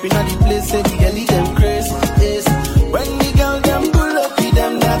 Stepping on the place, say the girl them crazy. Yes. When we girl them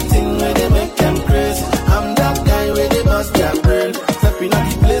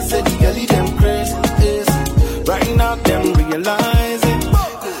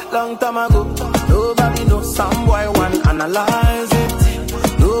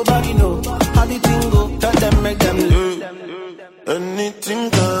the thing go? Tell them, make them know. Anything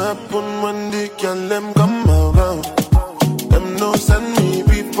can happen when they can them come around. Them no send me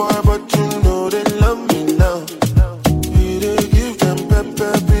before, but you know they love me now. We they give them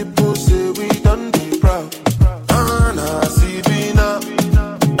pepper, people say we done be proud. Nah, see me now.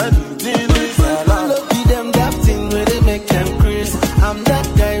 Anything is allowed. Look at them, that thing where they make them crazy. I'm that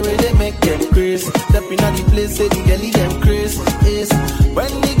guy where they make them crazy. Stepping out the place, say the girl them crazy.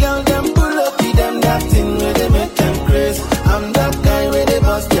 When the girl them pull up with them, that thing where they make them crazy. I'm that guy where they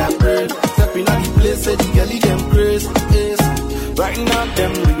must their brain. Stepping out the place, say the girl them crazy. Right now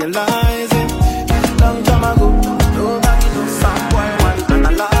them realizing long time ago, nobody knows some boy want to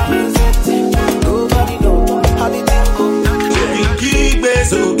analyze it. Nobody knows how the thing go. Shaking keep it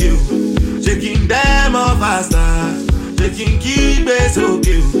so cute, shaking them off faster. Shaking keep it so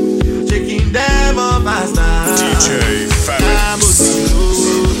cute, shaking them off faster. DJ Fabulous.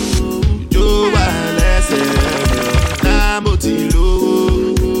 Joe Walese, Namotilo,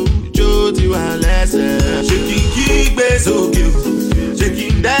 Joe Walese. Shaking keep it so cute,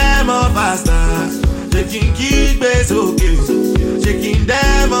 shaking them off faster. Shaking keep it so cute, shaking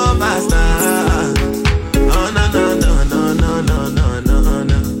them off faster. Oh no no no no no no no no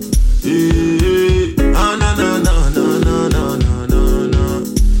no. Oh no no no no no no no no.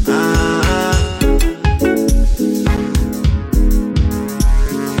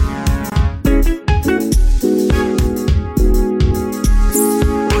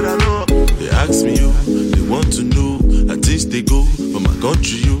 Ask me you, they want to know. At least they go from my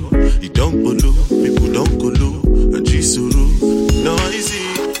country, you. It don't follow, people don't go low. A G-Suru, no easy,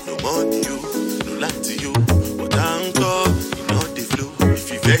 no money, you. No like to you, but I'm called, you know the flow.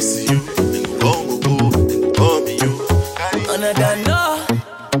 If you vex you, then go, then call me you. Another no,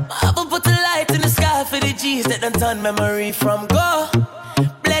 I will put a light in the sky for the G's that done turn memory from go.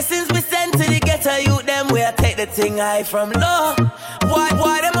 Blessings be sent to the ghetto youth, them where I take the thing high from low.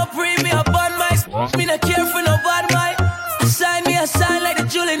 Why them a pre me up on my me not care for no bad mind. Shine me a shine like the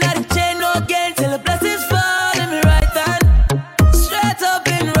jewel in the chain, no again till the blessings fall in me right hand. Straight up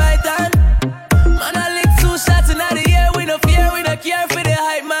in right hand. Man I lick 2 shots in the air, we no fear, we no care for the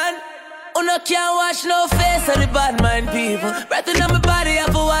hype man. Who no can't watch no face of the bad mind people. Breathing on my body, I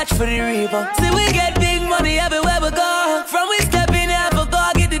have to watch for the reaper. See we get big money everywhere we go. From we step in, I have to go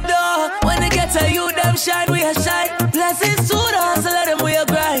get the door. When they get to you, them shine, we a shine. Blessings to the hustle, let them we a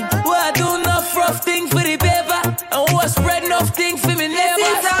grind. We a do enough rough things for the paper, and we a spread enough things for me neighbors.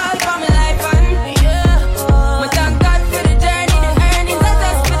 This is all for my life and we thank God for the journey, the earnings, and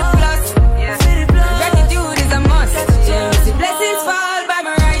us for the plus. Gratitude is a must. See blessings fall by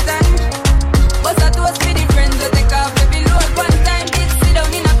my right hand. But I toast for the friends who take off every load. One time did sit down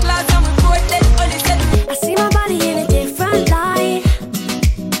in a class and we both let only said I see my body in a different light.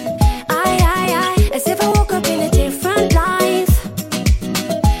 As if I woke up in a different life.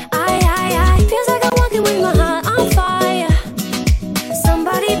 Feels like I'm walking with my heart on fire.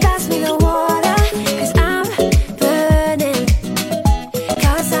 Somebody pass me the water, cause I'm burning.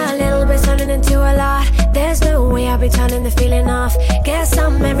 Cause a little bit turning into a lot. There's no way I'll be turning the feeling off. Guess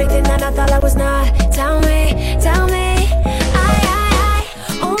I'm everything that I thought I was not. Tell me, tell me.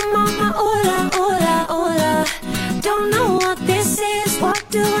 Oh mama, hola, hola, hola. Don't know what this is. What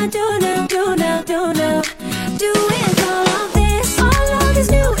do I do now, do now, do now? Do with all of this, all of these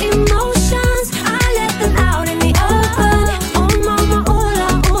new emotions. I let them out in the open. Oh mama, hola,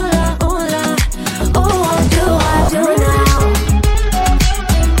 hola, hola. Oh, what do I do now?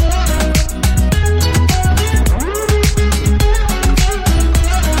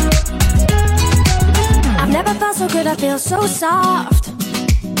 I've never felt so good, I feel so soft.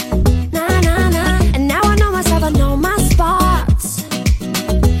 Nah, nah, nah. And now I know myself, I know my spots.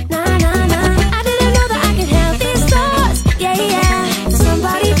 Nah, nah, nah. I didn't know that I could have these thoughts. Yeah, yeah.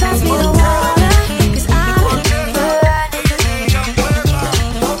 Somebody pass me the water, cause I'm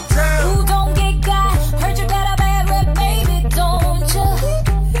Who gon' get got? Heard you got a bad rep, baby, don't you?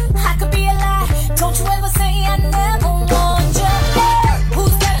 I could be a lie. Don't you ever say I never warned you.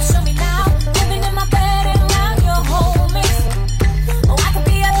 Who's gotta show me now? Living in my bed and around your homies.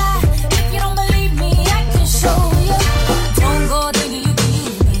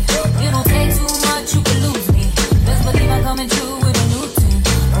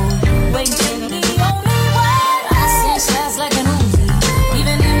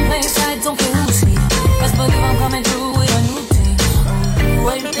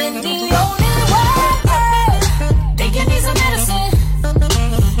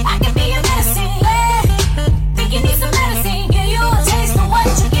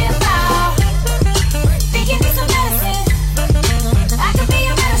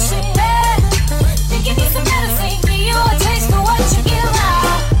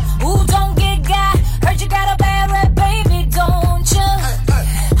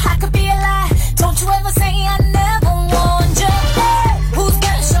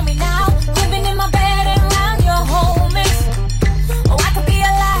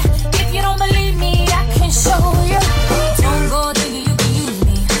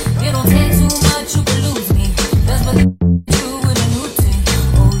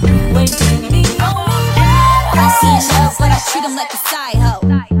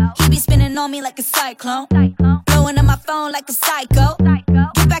 on me like a cyclone. Blowing up my phone like a psycho.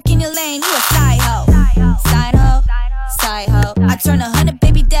 Get back in your lane, you a side hoe. Side hoe, side hoe. I turn 100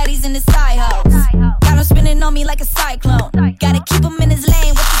 baby daddies into side hoes. Got him spinning on me like a cyclone. Gotta keep him in his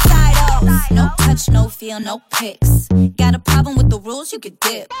lane with the side hoes. No touch, no feel, no pics. Got a problem with the rules, you could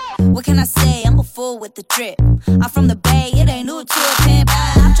dip. What can I say? I'm a fool with the drip. I'm from the Bay, it ain't new to a pimp.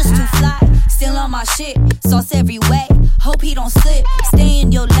 I'm just too fly, still on my shit. Sauce every way, hope he don't slip. Stay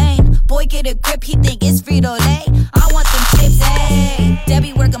in your lane, boy get a grip. He think it's Frito-Lay. I want them chips, ayy.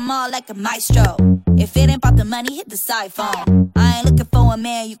 Debbie work them all like a maestro. If it ain't about the money, hit the side phone. I ain't looking for a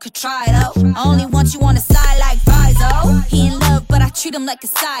man, you could try though. I only want you on the side like Vizo. He in love, but I treat him like a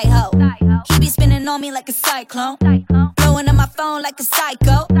side hoe. He be spinning on me like a cyclone. Blowing up my phone like a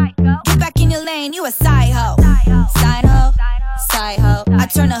psycho. Get back in your lane, you a side hoe. Side hoe, side hoe. I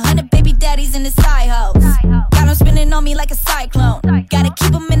turn 100 baby daddies into side hoes. Got him spinning on me like a cyclone. Gotta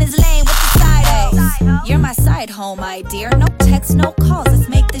keep him in his lane with the side hoes. You're my side hoe, my dear. No text, no calls, let's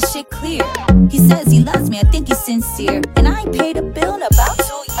make this shit clear. He says he loves me, I think he's sincere. And I ain't paid a bill in about 2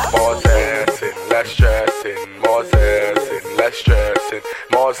 years. More stressing, less stressing. More stressing, less stressing.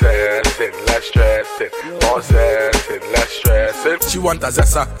 More stressing, less stressing. More stressing, less stressing. She want a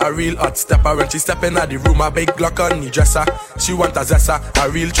zessa, a real hot stepper. When she step in the room, a big Glock on the dresser. She want a zessa, a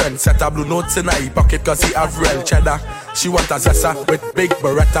real trendsetter. Blue notes in her pocket cause he have real cheddar. She want a zessa with big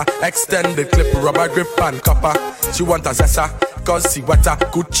Beretta, extended clip, rubber grip and copper. She want a zessa cause she wetter,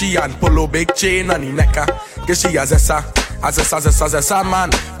 Gucci and polo, big chain on the necker. Cause she a zessa, zessa man.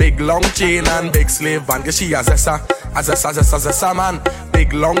 Big long chain and big slave van. Cause she a zessa man.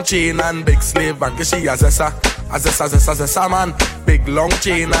 Big long chain and big slave van. Cause she a zessa man. Big long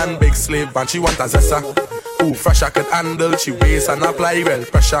chain and big slave van. She want a zessa. Ooh, fresh I could handle. She weighs and apply real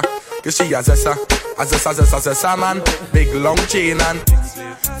pressure. Cause she a zessa man. Big long chain and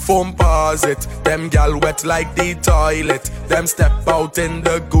foam paws it. Them gal wet like the toilet. Them step out in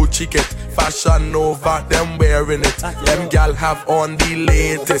the Gucci kit. Fashion over, them wearing it. Them gal have on the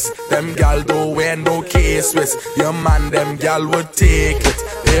latest. Them gal don't wear no K-Swiss. Your man, them gal would take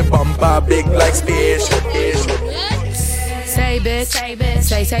it. They bumper big like spaceship. Say bitch,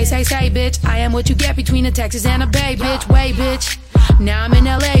 say bitch. I am what you get between a Texas and a Bay bitch. Way bitch. Now I'm in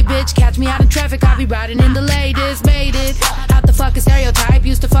LA, bitch. Catch me out in traffic, I'll be riding in the latest. Made it. Out the fucking stereotype.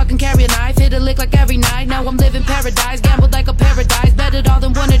 Used to fucking carry a knife. Hit a lick like every night. Now I'm living paradise. Gambled like a paradise. Bet it all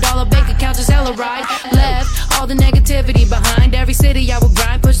then won it all. A bank account just hella right. Left all the negativity behind. Every city I would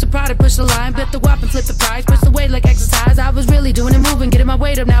grind. Push the product, push the line. Bet the whop and flip the price. Push the weight like exercise. I was really doing it, moving, getting my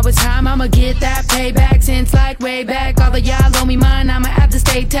weight up. Now it's time. I'ma get that payback. Since like way back. All the y'all owe me mine. I'ma have to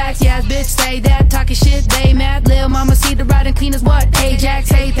stay taxed. Yes, bitch, say that. Talking shit, they mad. Lil' mama see the riding clean as what? Ajax,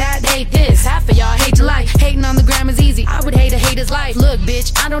 hate that, hate this. Half of y'all hate your life. Hating on the gram is easy. I would hate a hater's life. Look,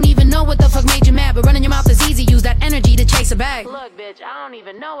 bitch, I don't even know what the fuck made you mad, but running your mouth is easy. Use that energy to chase a bag. Look, bitch, I don't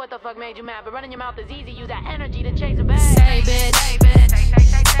even know what the fuck made you mad, but running your mouth is easy. Use that energy to chase a bag. Say bitch, say bitch,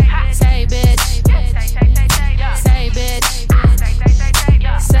 say bitch, say bitch,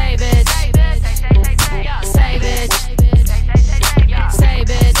 say bitch, say bitch, say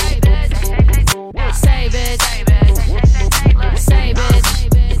bitch,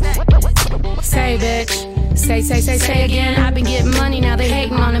 say bitch. Say bitch, say again. I've been getting money, now they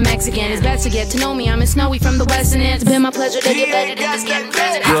hating on the Mexican. It's best to get to know me, I'm in Snowy from the western end. It's been my pleasure to get better than this getting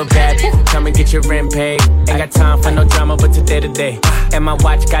president. You a bad bitch, come and get your rent paid. Ain't got time for no drama, but today to day. And my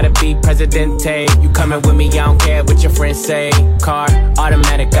watch gotta be Presidente. You coming with me, I don't care what your friends say. Car,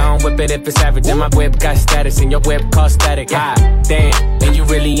 automatic, I don't whip it if it's average. And my whip got status, and your whip cost static. Ah, damn, and you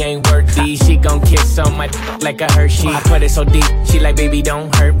really ain't worthy. She gon' kiss on my like a Hershey. I put it so deep, she like, baby,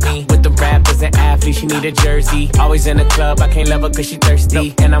 don't hurt me. With the rappers and athletes, she need a jersey. Always in the club, I can't love her cause she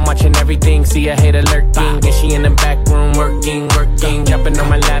thirsty. And I'm watching everything, see a hater lurking. And she in the back room working. Jumping on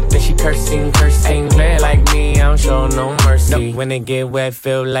my lap and she cursing. Play it like me, I don't show no mercy. When it get wet,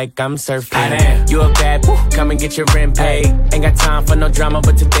 feel like I'm surfing. You a bad bitch, come and get your rent paid. Ain't got time for no drama,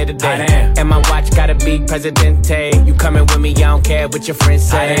 but today to day. And my watch gotta be Presidente. You coming with me, I don't care what your friends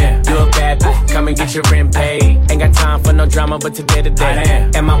say. You a bad bitch, come and get your rent paid. Ain't got time for no drama, but today to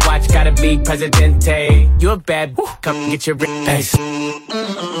day. And my watch gotta be Presidente. You a bad bitch, come and get your rent paid.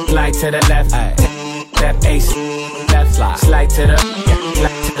 Slide to the left, left ace, left slide to the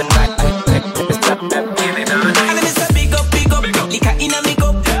right. Liquor in a make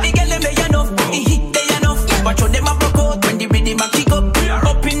up, the girl them they enough, the hit they enough. Watch how them a broke out when the rhythm a kick up.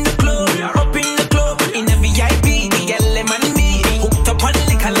 Up in the club, in the VIP, the girl them and me hooked up on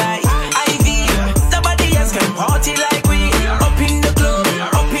liquor like IV. Nobody else can party like we. Up in the club,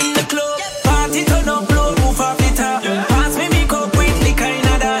 party turn up, blow roof off the top. Pass me cup with liquor in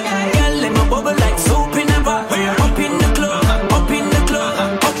a that. Girl them a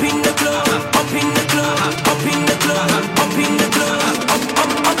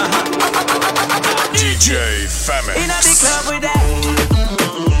DJ Famous. In the club with that.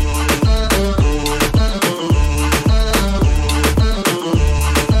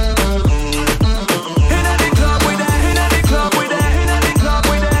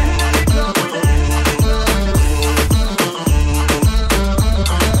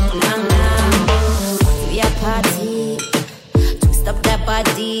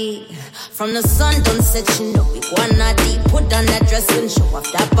 From the sun don't set, you know we wanna deep. Put on that dress and show off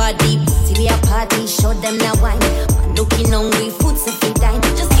that body. See we a party, show them that wine. Man looking hungry, food's if we dine.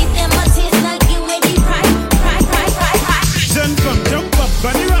 Just give them a taste, now give away the price. Jeune femme, jump up,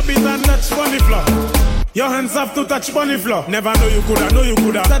 bunny rabbit and touch bunny floor. Your hands have to touch bunny floor. Never know you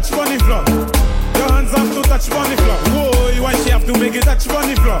coulda, touch bunny floor. Your hands have to touch bunny floor. Whoa, why she have to make it touch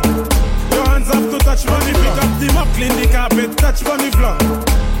bunny floor? Your hands have to touch bunny floor. Pick up the mop, clean the carpet, touch bunny floor.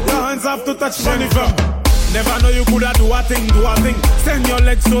 Your hands have to touch bunny floor. Never know you coulda do a thing. Send your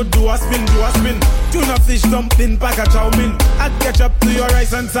legs so do a spin. Tuna fish dumpling, pack a chow mein. Add ketchup to your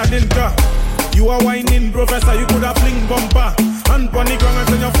rice and sardine car. You are whining, professor, you coulda fling bumper. Hand pon the ground and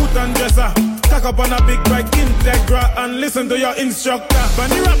send your foot and dresser. Tack up on a big bike, Integra, and listen to your instructor.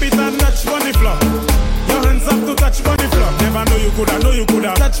 Bunny rabbit and touch bunny floor. Your hands have to touch bunny floor. Never know you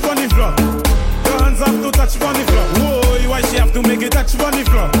coulda, touch bunny floor. Your hands have to touch bunny floor. Whoa, why she have to make it touch bunny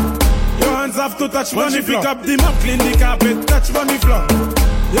floor? Your hands have to touch bunny floor. Pick up the mop, clean the carpet, touch bunny floor.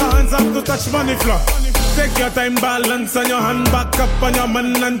 Your hands have to touch bunny floor. Take your time, balance on your hand, back up on your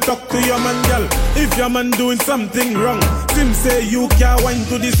man and talk to your man, girl. If your man doing something wrong, Tim say you can't whine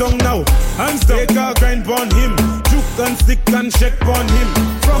to the song now. Hands down, take a grind on him. Juke and stick and shake on him.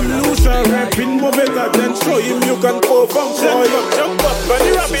 From Lucia, rapping, move it out and show him you can go from show you. Jump up,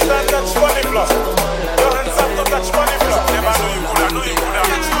 bunny rabbit and touch bunny floor. Your hands have to touch bunny floor. Never know you coulda,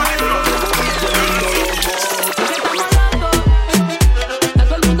 touch bunny floor.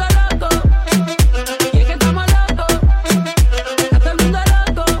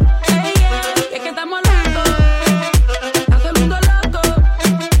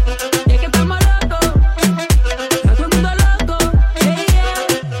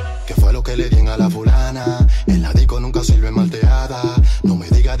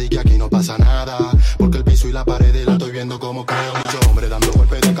 Como cae mucho hombre dando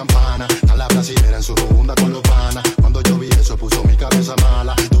golpes de campana. A la brasilera en su rubunda con los panas. Cuando yo vi eso puso mi cabeza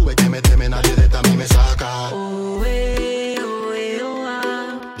mala. Tuve que meterme, nadie de esta a mí me saca. Oh,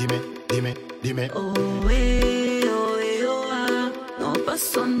 Dime. Oh, no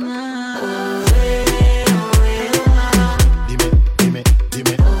pasó nada. Dime.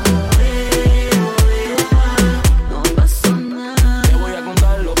 No pasó nada. Te voy a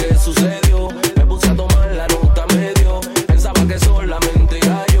contar lo que sucedió. Me puse a tomar la nota medio. Pensaba que solamente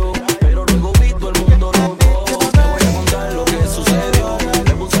era yo, pero luego vi todo el mundo loco. Te voy a contar lo que sucedió.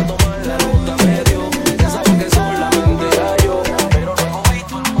 Me puse a tomar la nota medio. Pensaba que solamente era yo, pero luego vi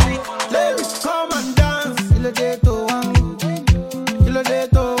todo el mundo loco. Ladies, come and dance. Kilo de to one, kilo de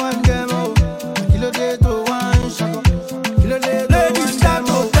to one demo, kilo de to one shako, kilo de to ladies start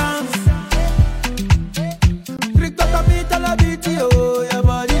to dance. Click the beat, la beat, oh, your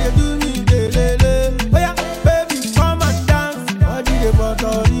body they do me, lele. Oh yeah, baby, come and dance. Body they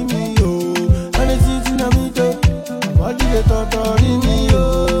bother me, oh, and it's easy na me too. Body they torture me,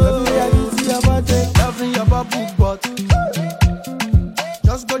 oh. Every day I see your body, loving your bubble butt.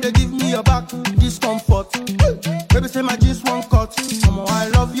 Just go to give me your back, discomfort. Baby say my jeans won't cut. Mama, I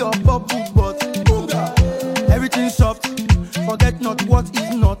love your bubble butt. Everything soft, forget not what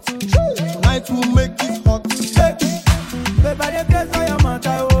is not. Tonight will make it hot. Hey, baby, they play for your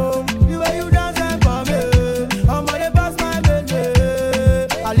matter, oh. The way you dance and for me, I'm gonna pass my baby.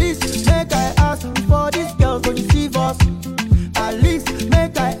 At least make I ask before these girls go deceive us. At least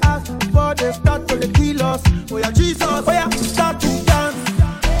make I ask before they start to kill us. Oh yeah, Jesus, oh yeah, start to dance.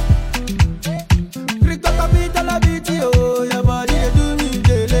 Click the beat, la beat, oh, your body they do me,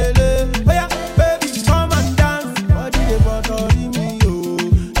 lele. Oh yeah, baby, come and dance. Body they bother me, oh,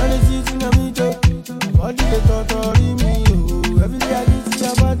 and it's easy na me too. Body they torture me, oh, every day I see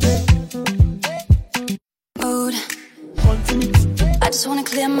your body. Mood. I just wanna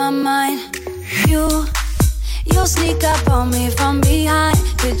clear my mind. You sneak up on me from behind.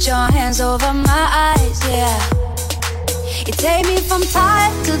 Put your hands over my eyes, yeah. You take me from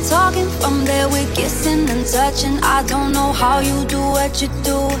tired to talking. From there we're kissing and touching. I don't know how you do what you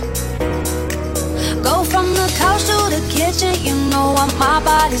do. Go from the couch to the kitchen. You know what my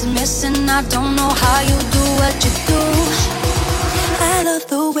body's missing. I don't know how you do what you do. I love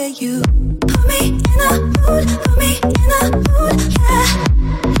the way you put me in a mood, put me in a mood, yeah.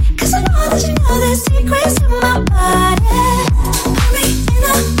 Cause I know that you know the secrets in my body. Put me in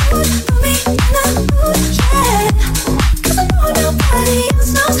a mood, put me in a mood,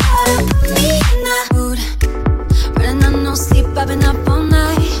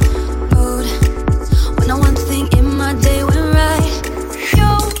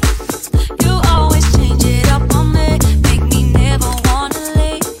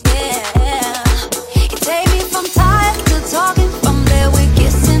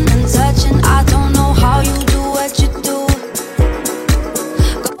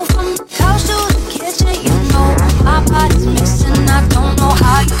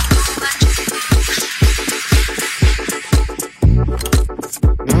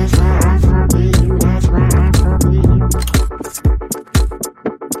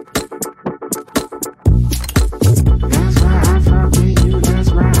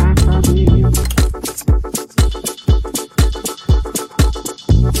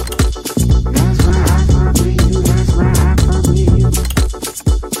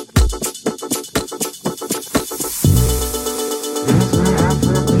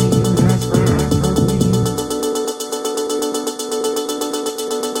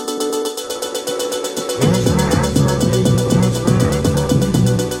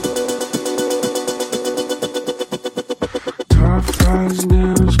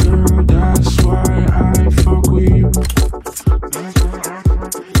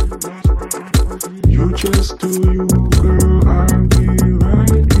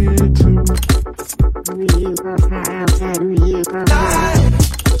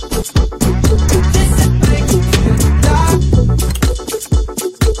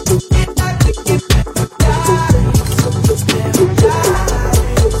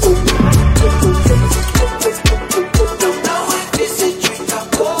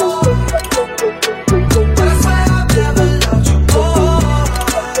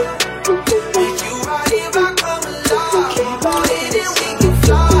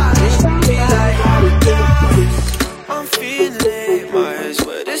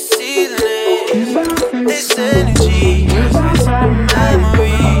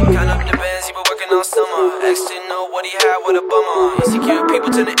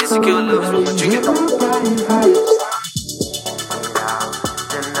 Sending insecure levels with my chicken.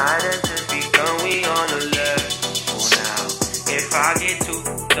 Tonight has just begun, we on the left now. If I get too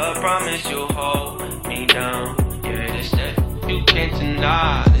tough, promise you'll hold me down. Yeah, this that you can't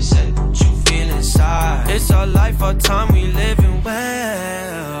deny. This that you feel inside. It's our life, our time, we living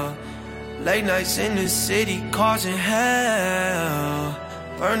well. Late nights in the city, causing hell.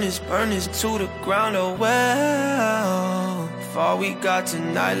 Burn this to the ground, oh well. For all we got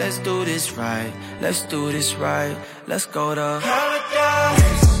tonight, let's do this right. Let's do this right. Let's go to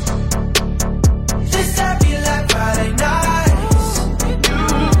paradise. This I feel like Friday nights.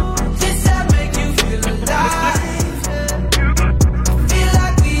 This I make you feel alive. Feel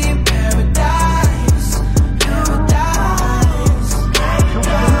like we in paradise. Paradise.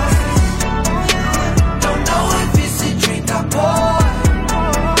 Don't know if it's a drink I pour.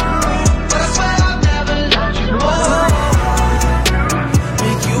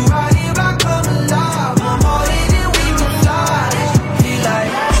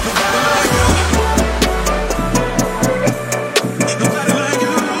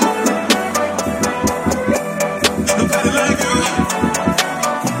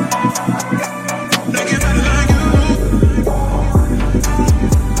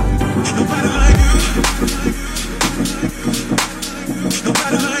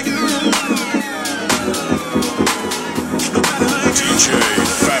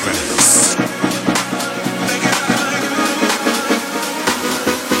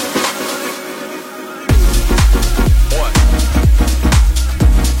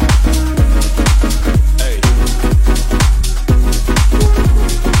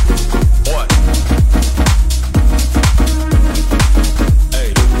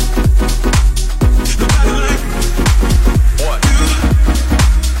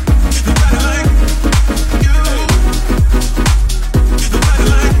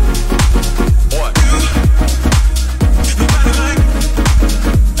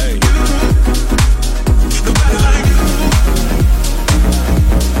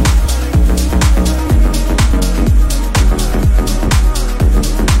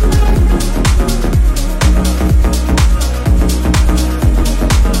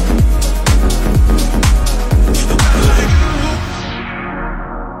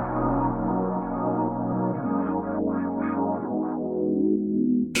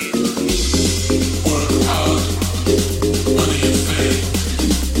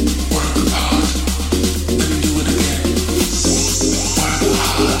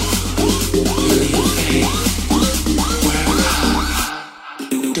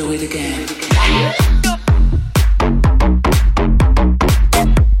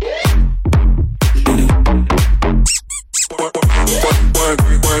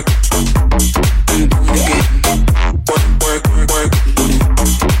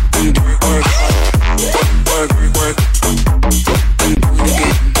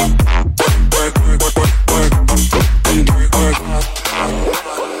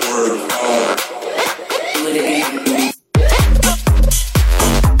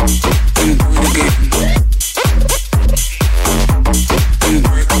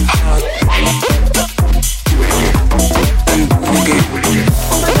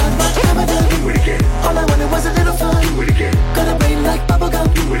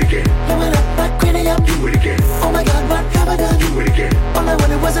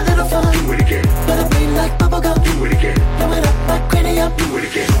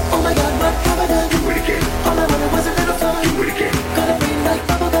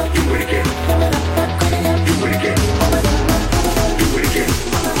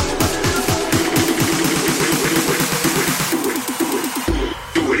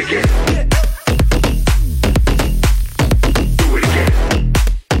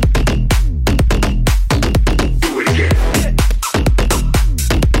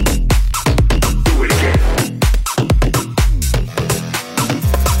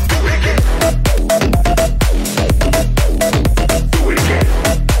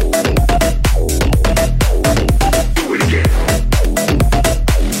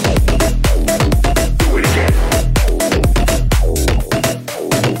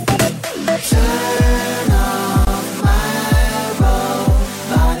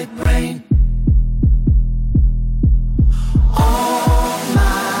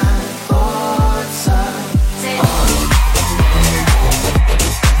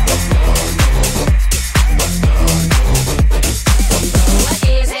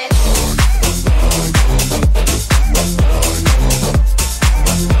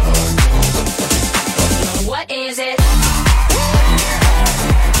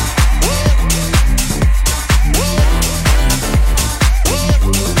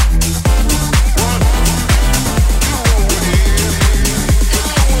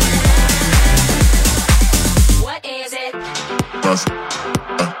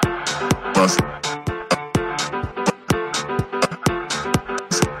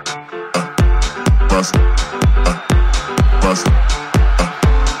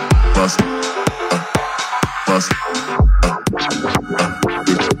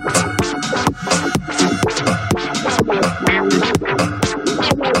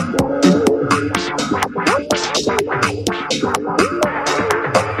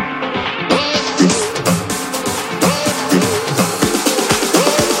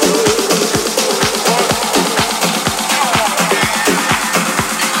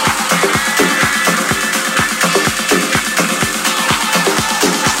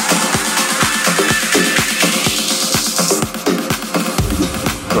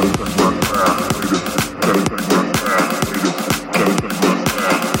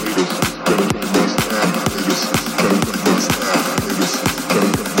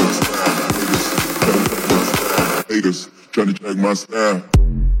 Trying to check my style.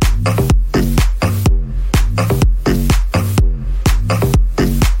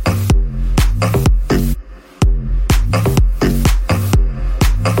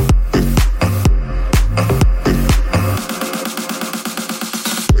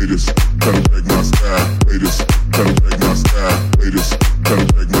 Haters trying to check my style. Haters trying to check my style. Haters trying to check my style. Haters trying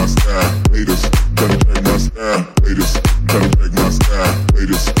to check my style. Haters trying to check my style.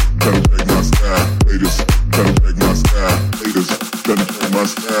 Haters trying to check my style. Haters trying to check my style. Haters trying to check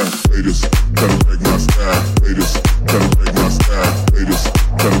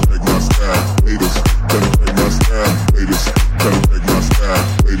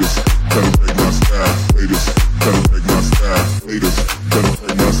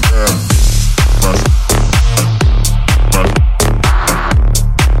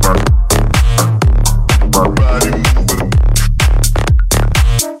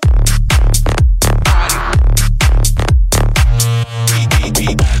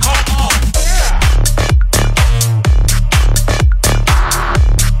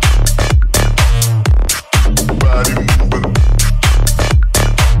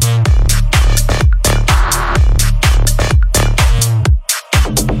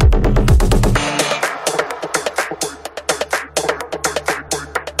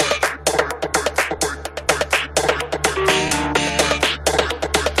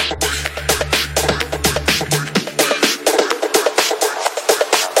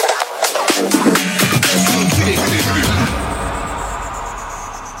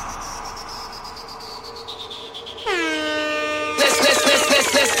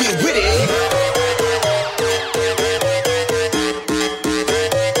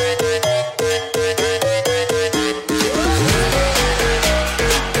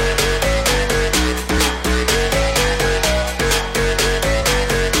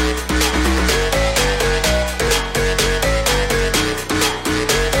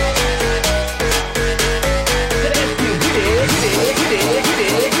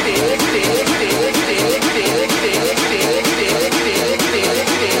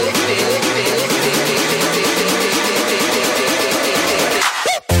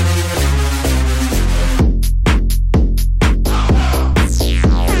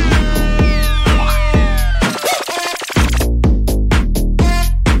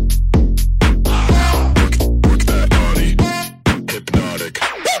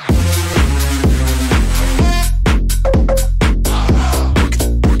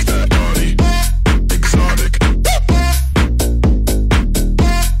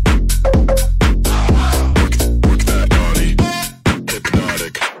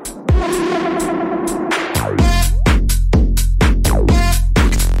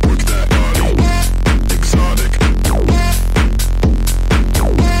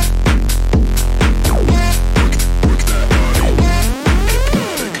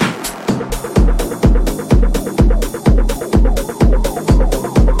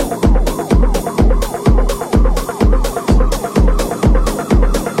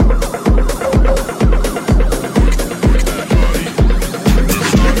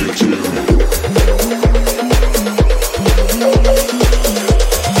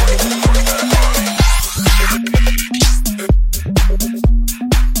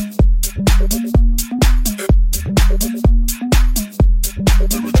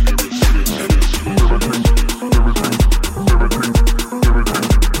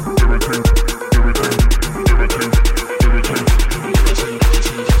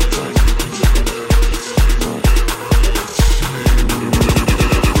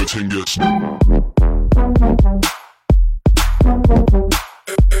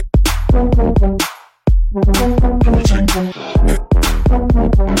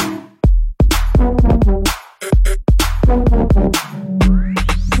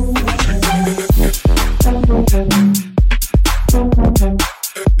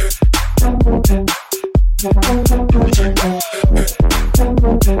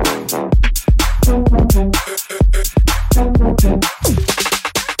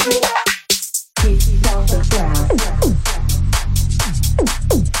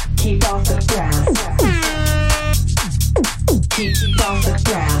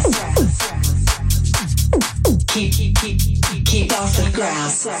Keep off the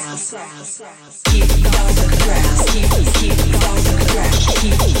grass. Keep off the grass. Keep off the grass. Keep off the grass.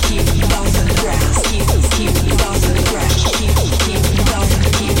 Keep off the grass.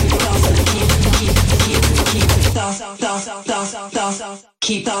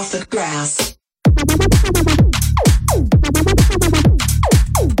 Keep off the grass.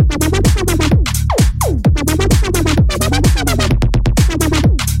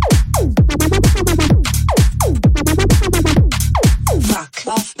 Fuck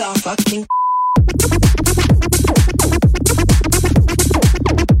off the fucking.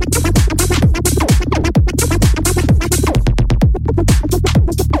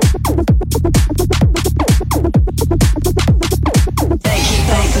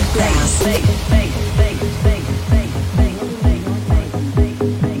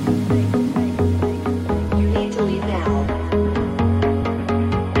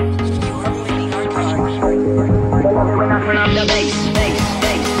 Turn up the bass.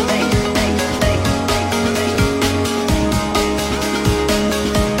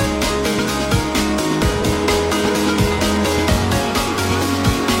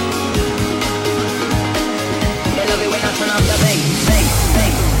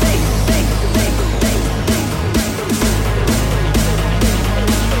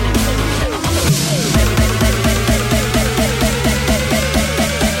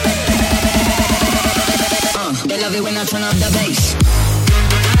 They love it when I turn up the bass.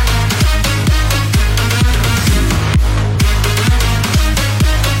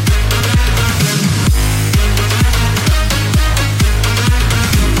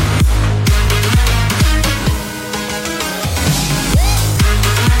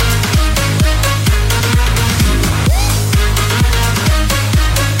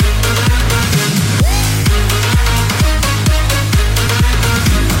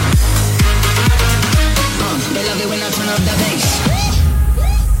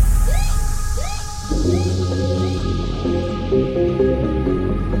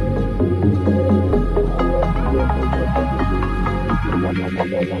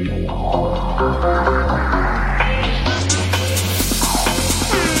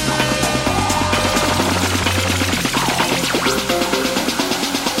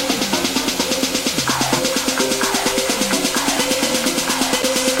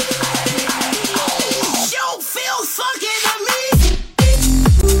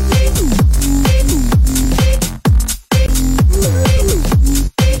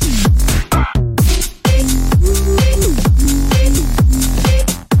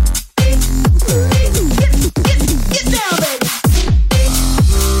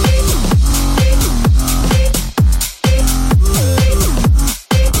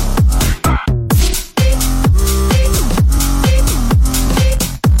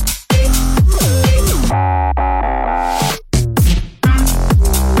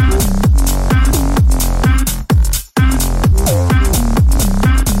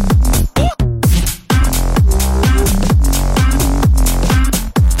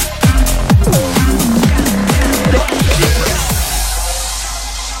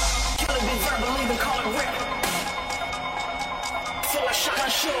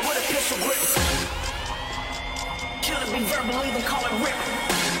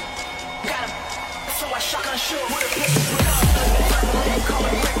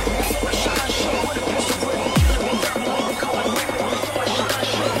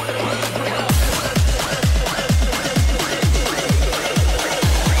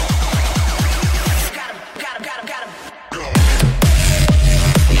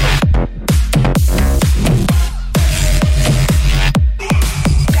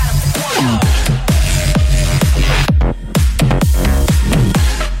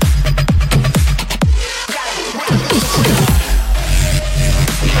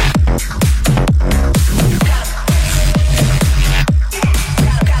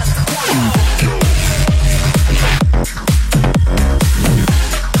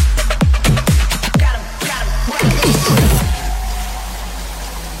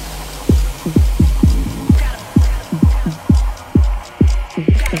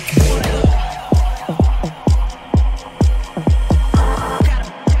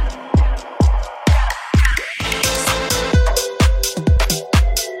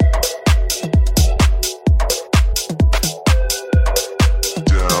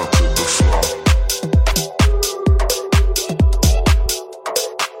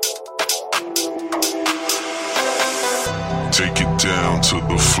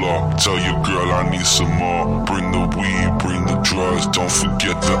 Tell your girl I need some more. Bring the weed, bring the drugs, don't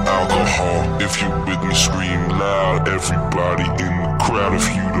forget the alcohol. If you with me, scream loud, everybody in the crowd if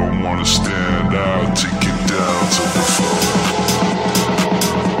you don't wanna stand out. Take it down to the floor.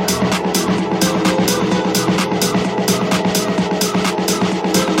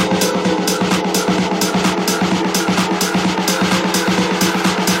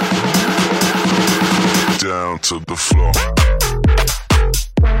 Down to the floor.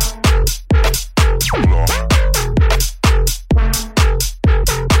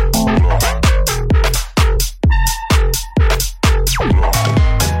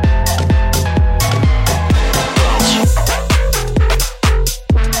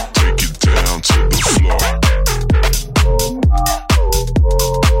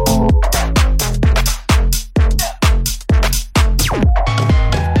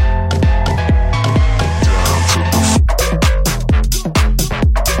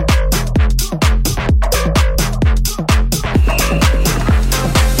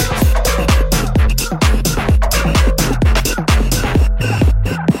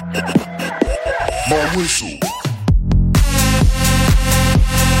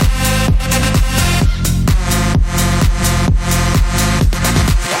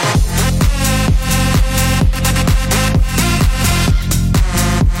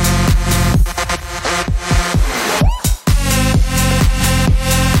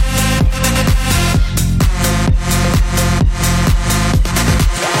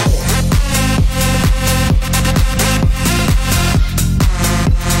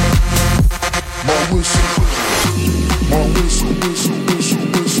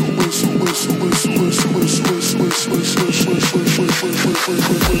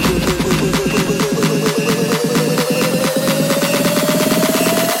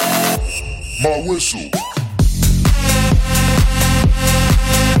 My whistle.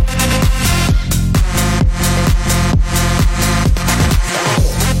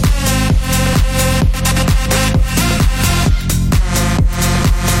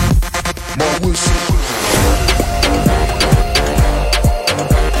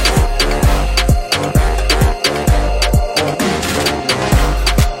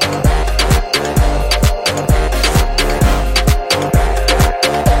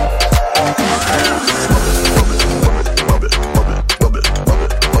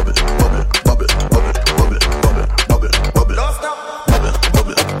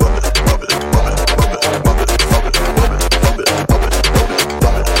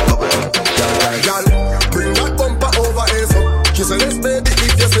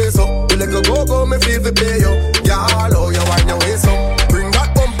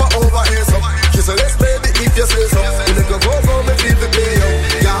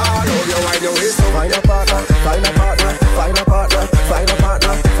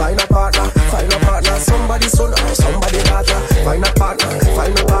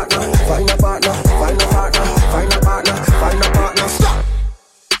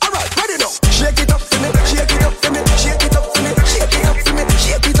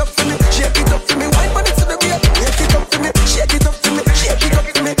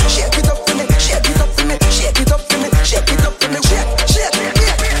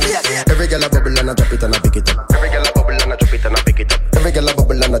 Every girl a bubble and a drop it and a pick it up. Every girl a bubble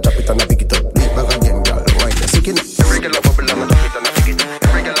and a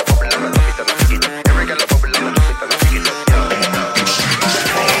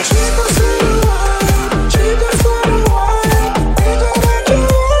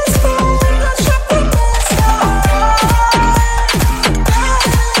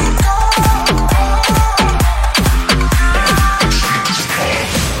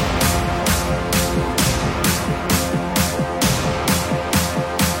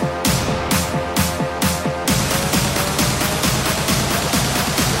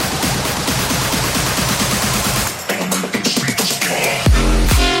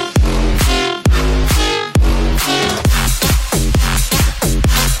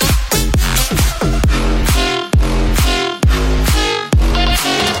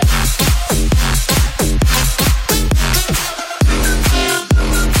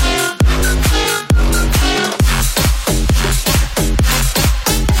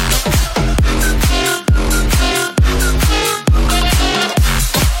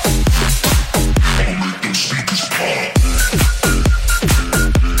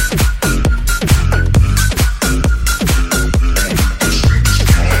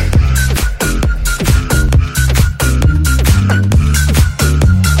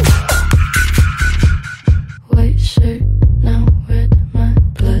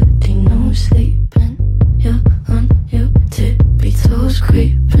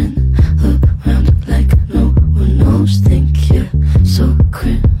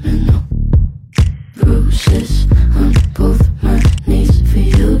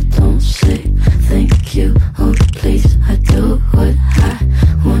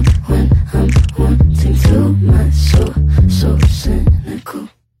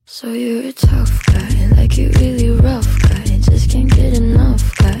So you're a tough guy, like you really rough guy. Just can't get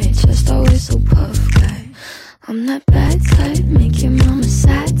enough guy, just always so puff guy. I'm that bad type, make your mama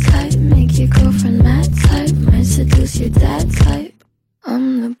sad type, make your girlfriend mad type, might seduce your dad type.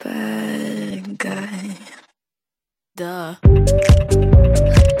 I'm the bad guy. Duh.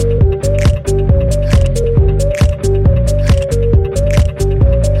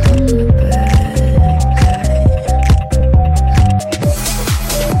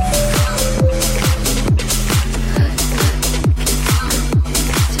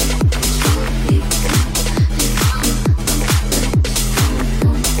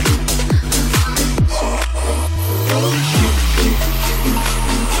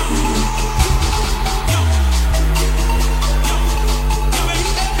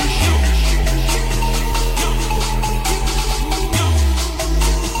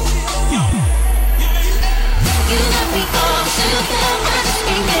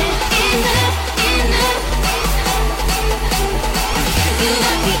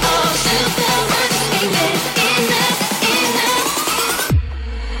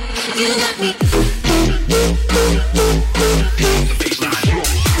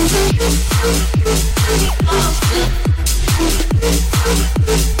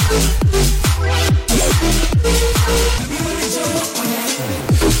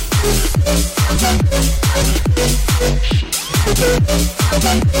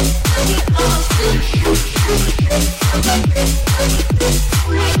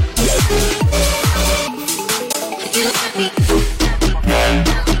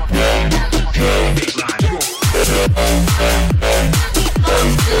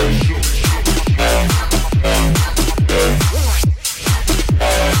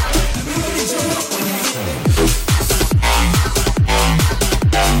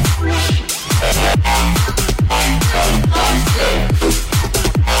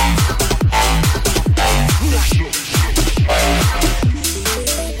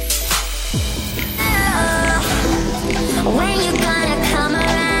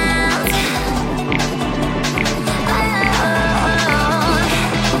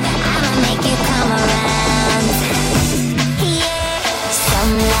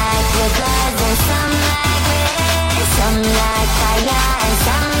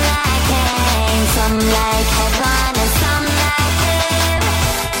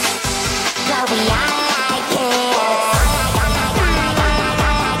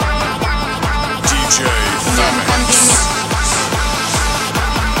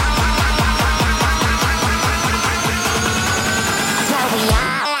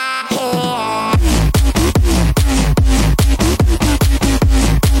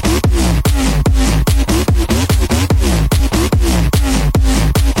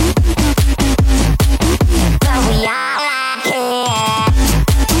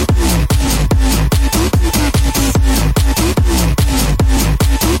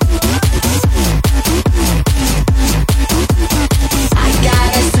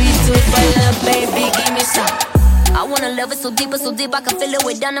 I can feel it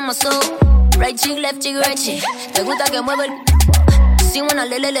way down in my soul. Right cheek, left cheek, right cheek. Te gusta que mueva el. Si wanna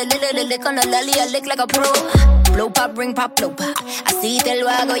lick on the lolly, I lick like a pro. Blow pop, ring pop, blow pop. Así te lo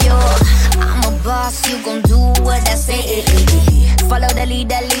hago yo. I'm a boss, you gon' do what I say. Follow the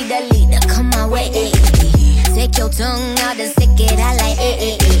leader, come my way. Take your tongue out and stick it out like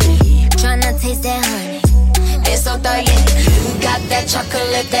Tryna taste that honey. It's so dirty. You got that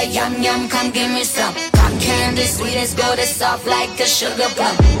chocolate, that yum yum, come give me some. Got candy, sweet as gold, it's soft like a sugar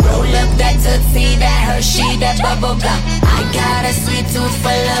plum. Roll up that Tootsie, that Hershey, that bubble gum. I got a sweet tooth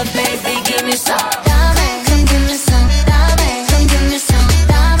for love, baby, give me some. Dame, come give me some. Dame, come give me some.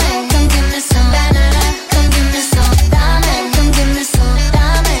 Dame, come give me some. Banana, come give me some. Dame, come give me some.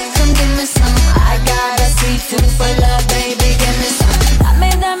 Dame, come give me some. I got a sweet tooth for love, baby, give me some.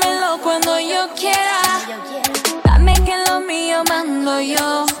 Dámelo cuando yo quiera. Dame que lo mío mando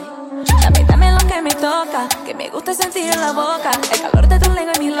yo. Dame lo que me toca, que me gusta sentir en la boca. El calor de tu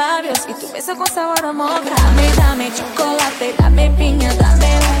lengua en mis labios y tu beso con sabor a moca. Dame chocolate, dame piña,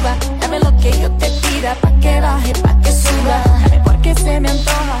 dame uva. Dame lo que yo te pida, pa' que baje, pa' que suba. Dame porque se me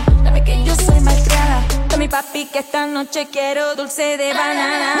antoja, dame que yo soy malcriada. Dame papi que esta noche quiero dulce de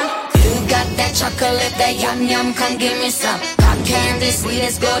banana. You got that chocolate, that yum yum, come give me some. Got candy, sweet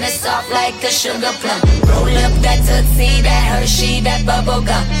as gold, it's soft like a sugar plum. Roll up that Tootsie, that Hershey, that bubble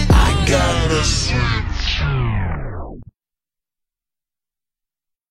gum. I got a sweet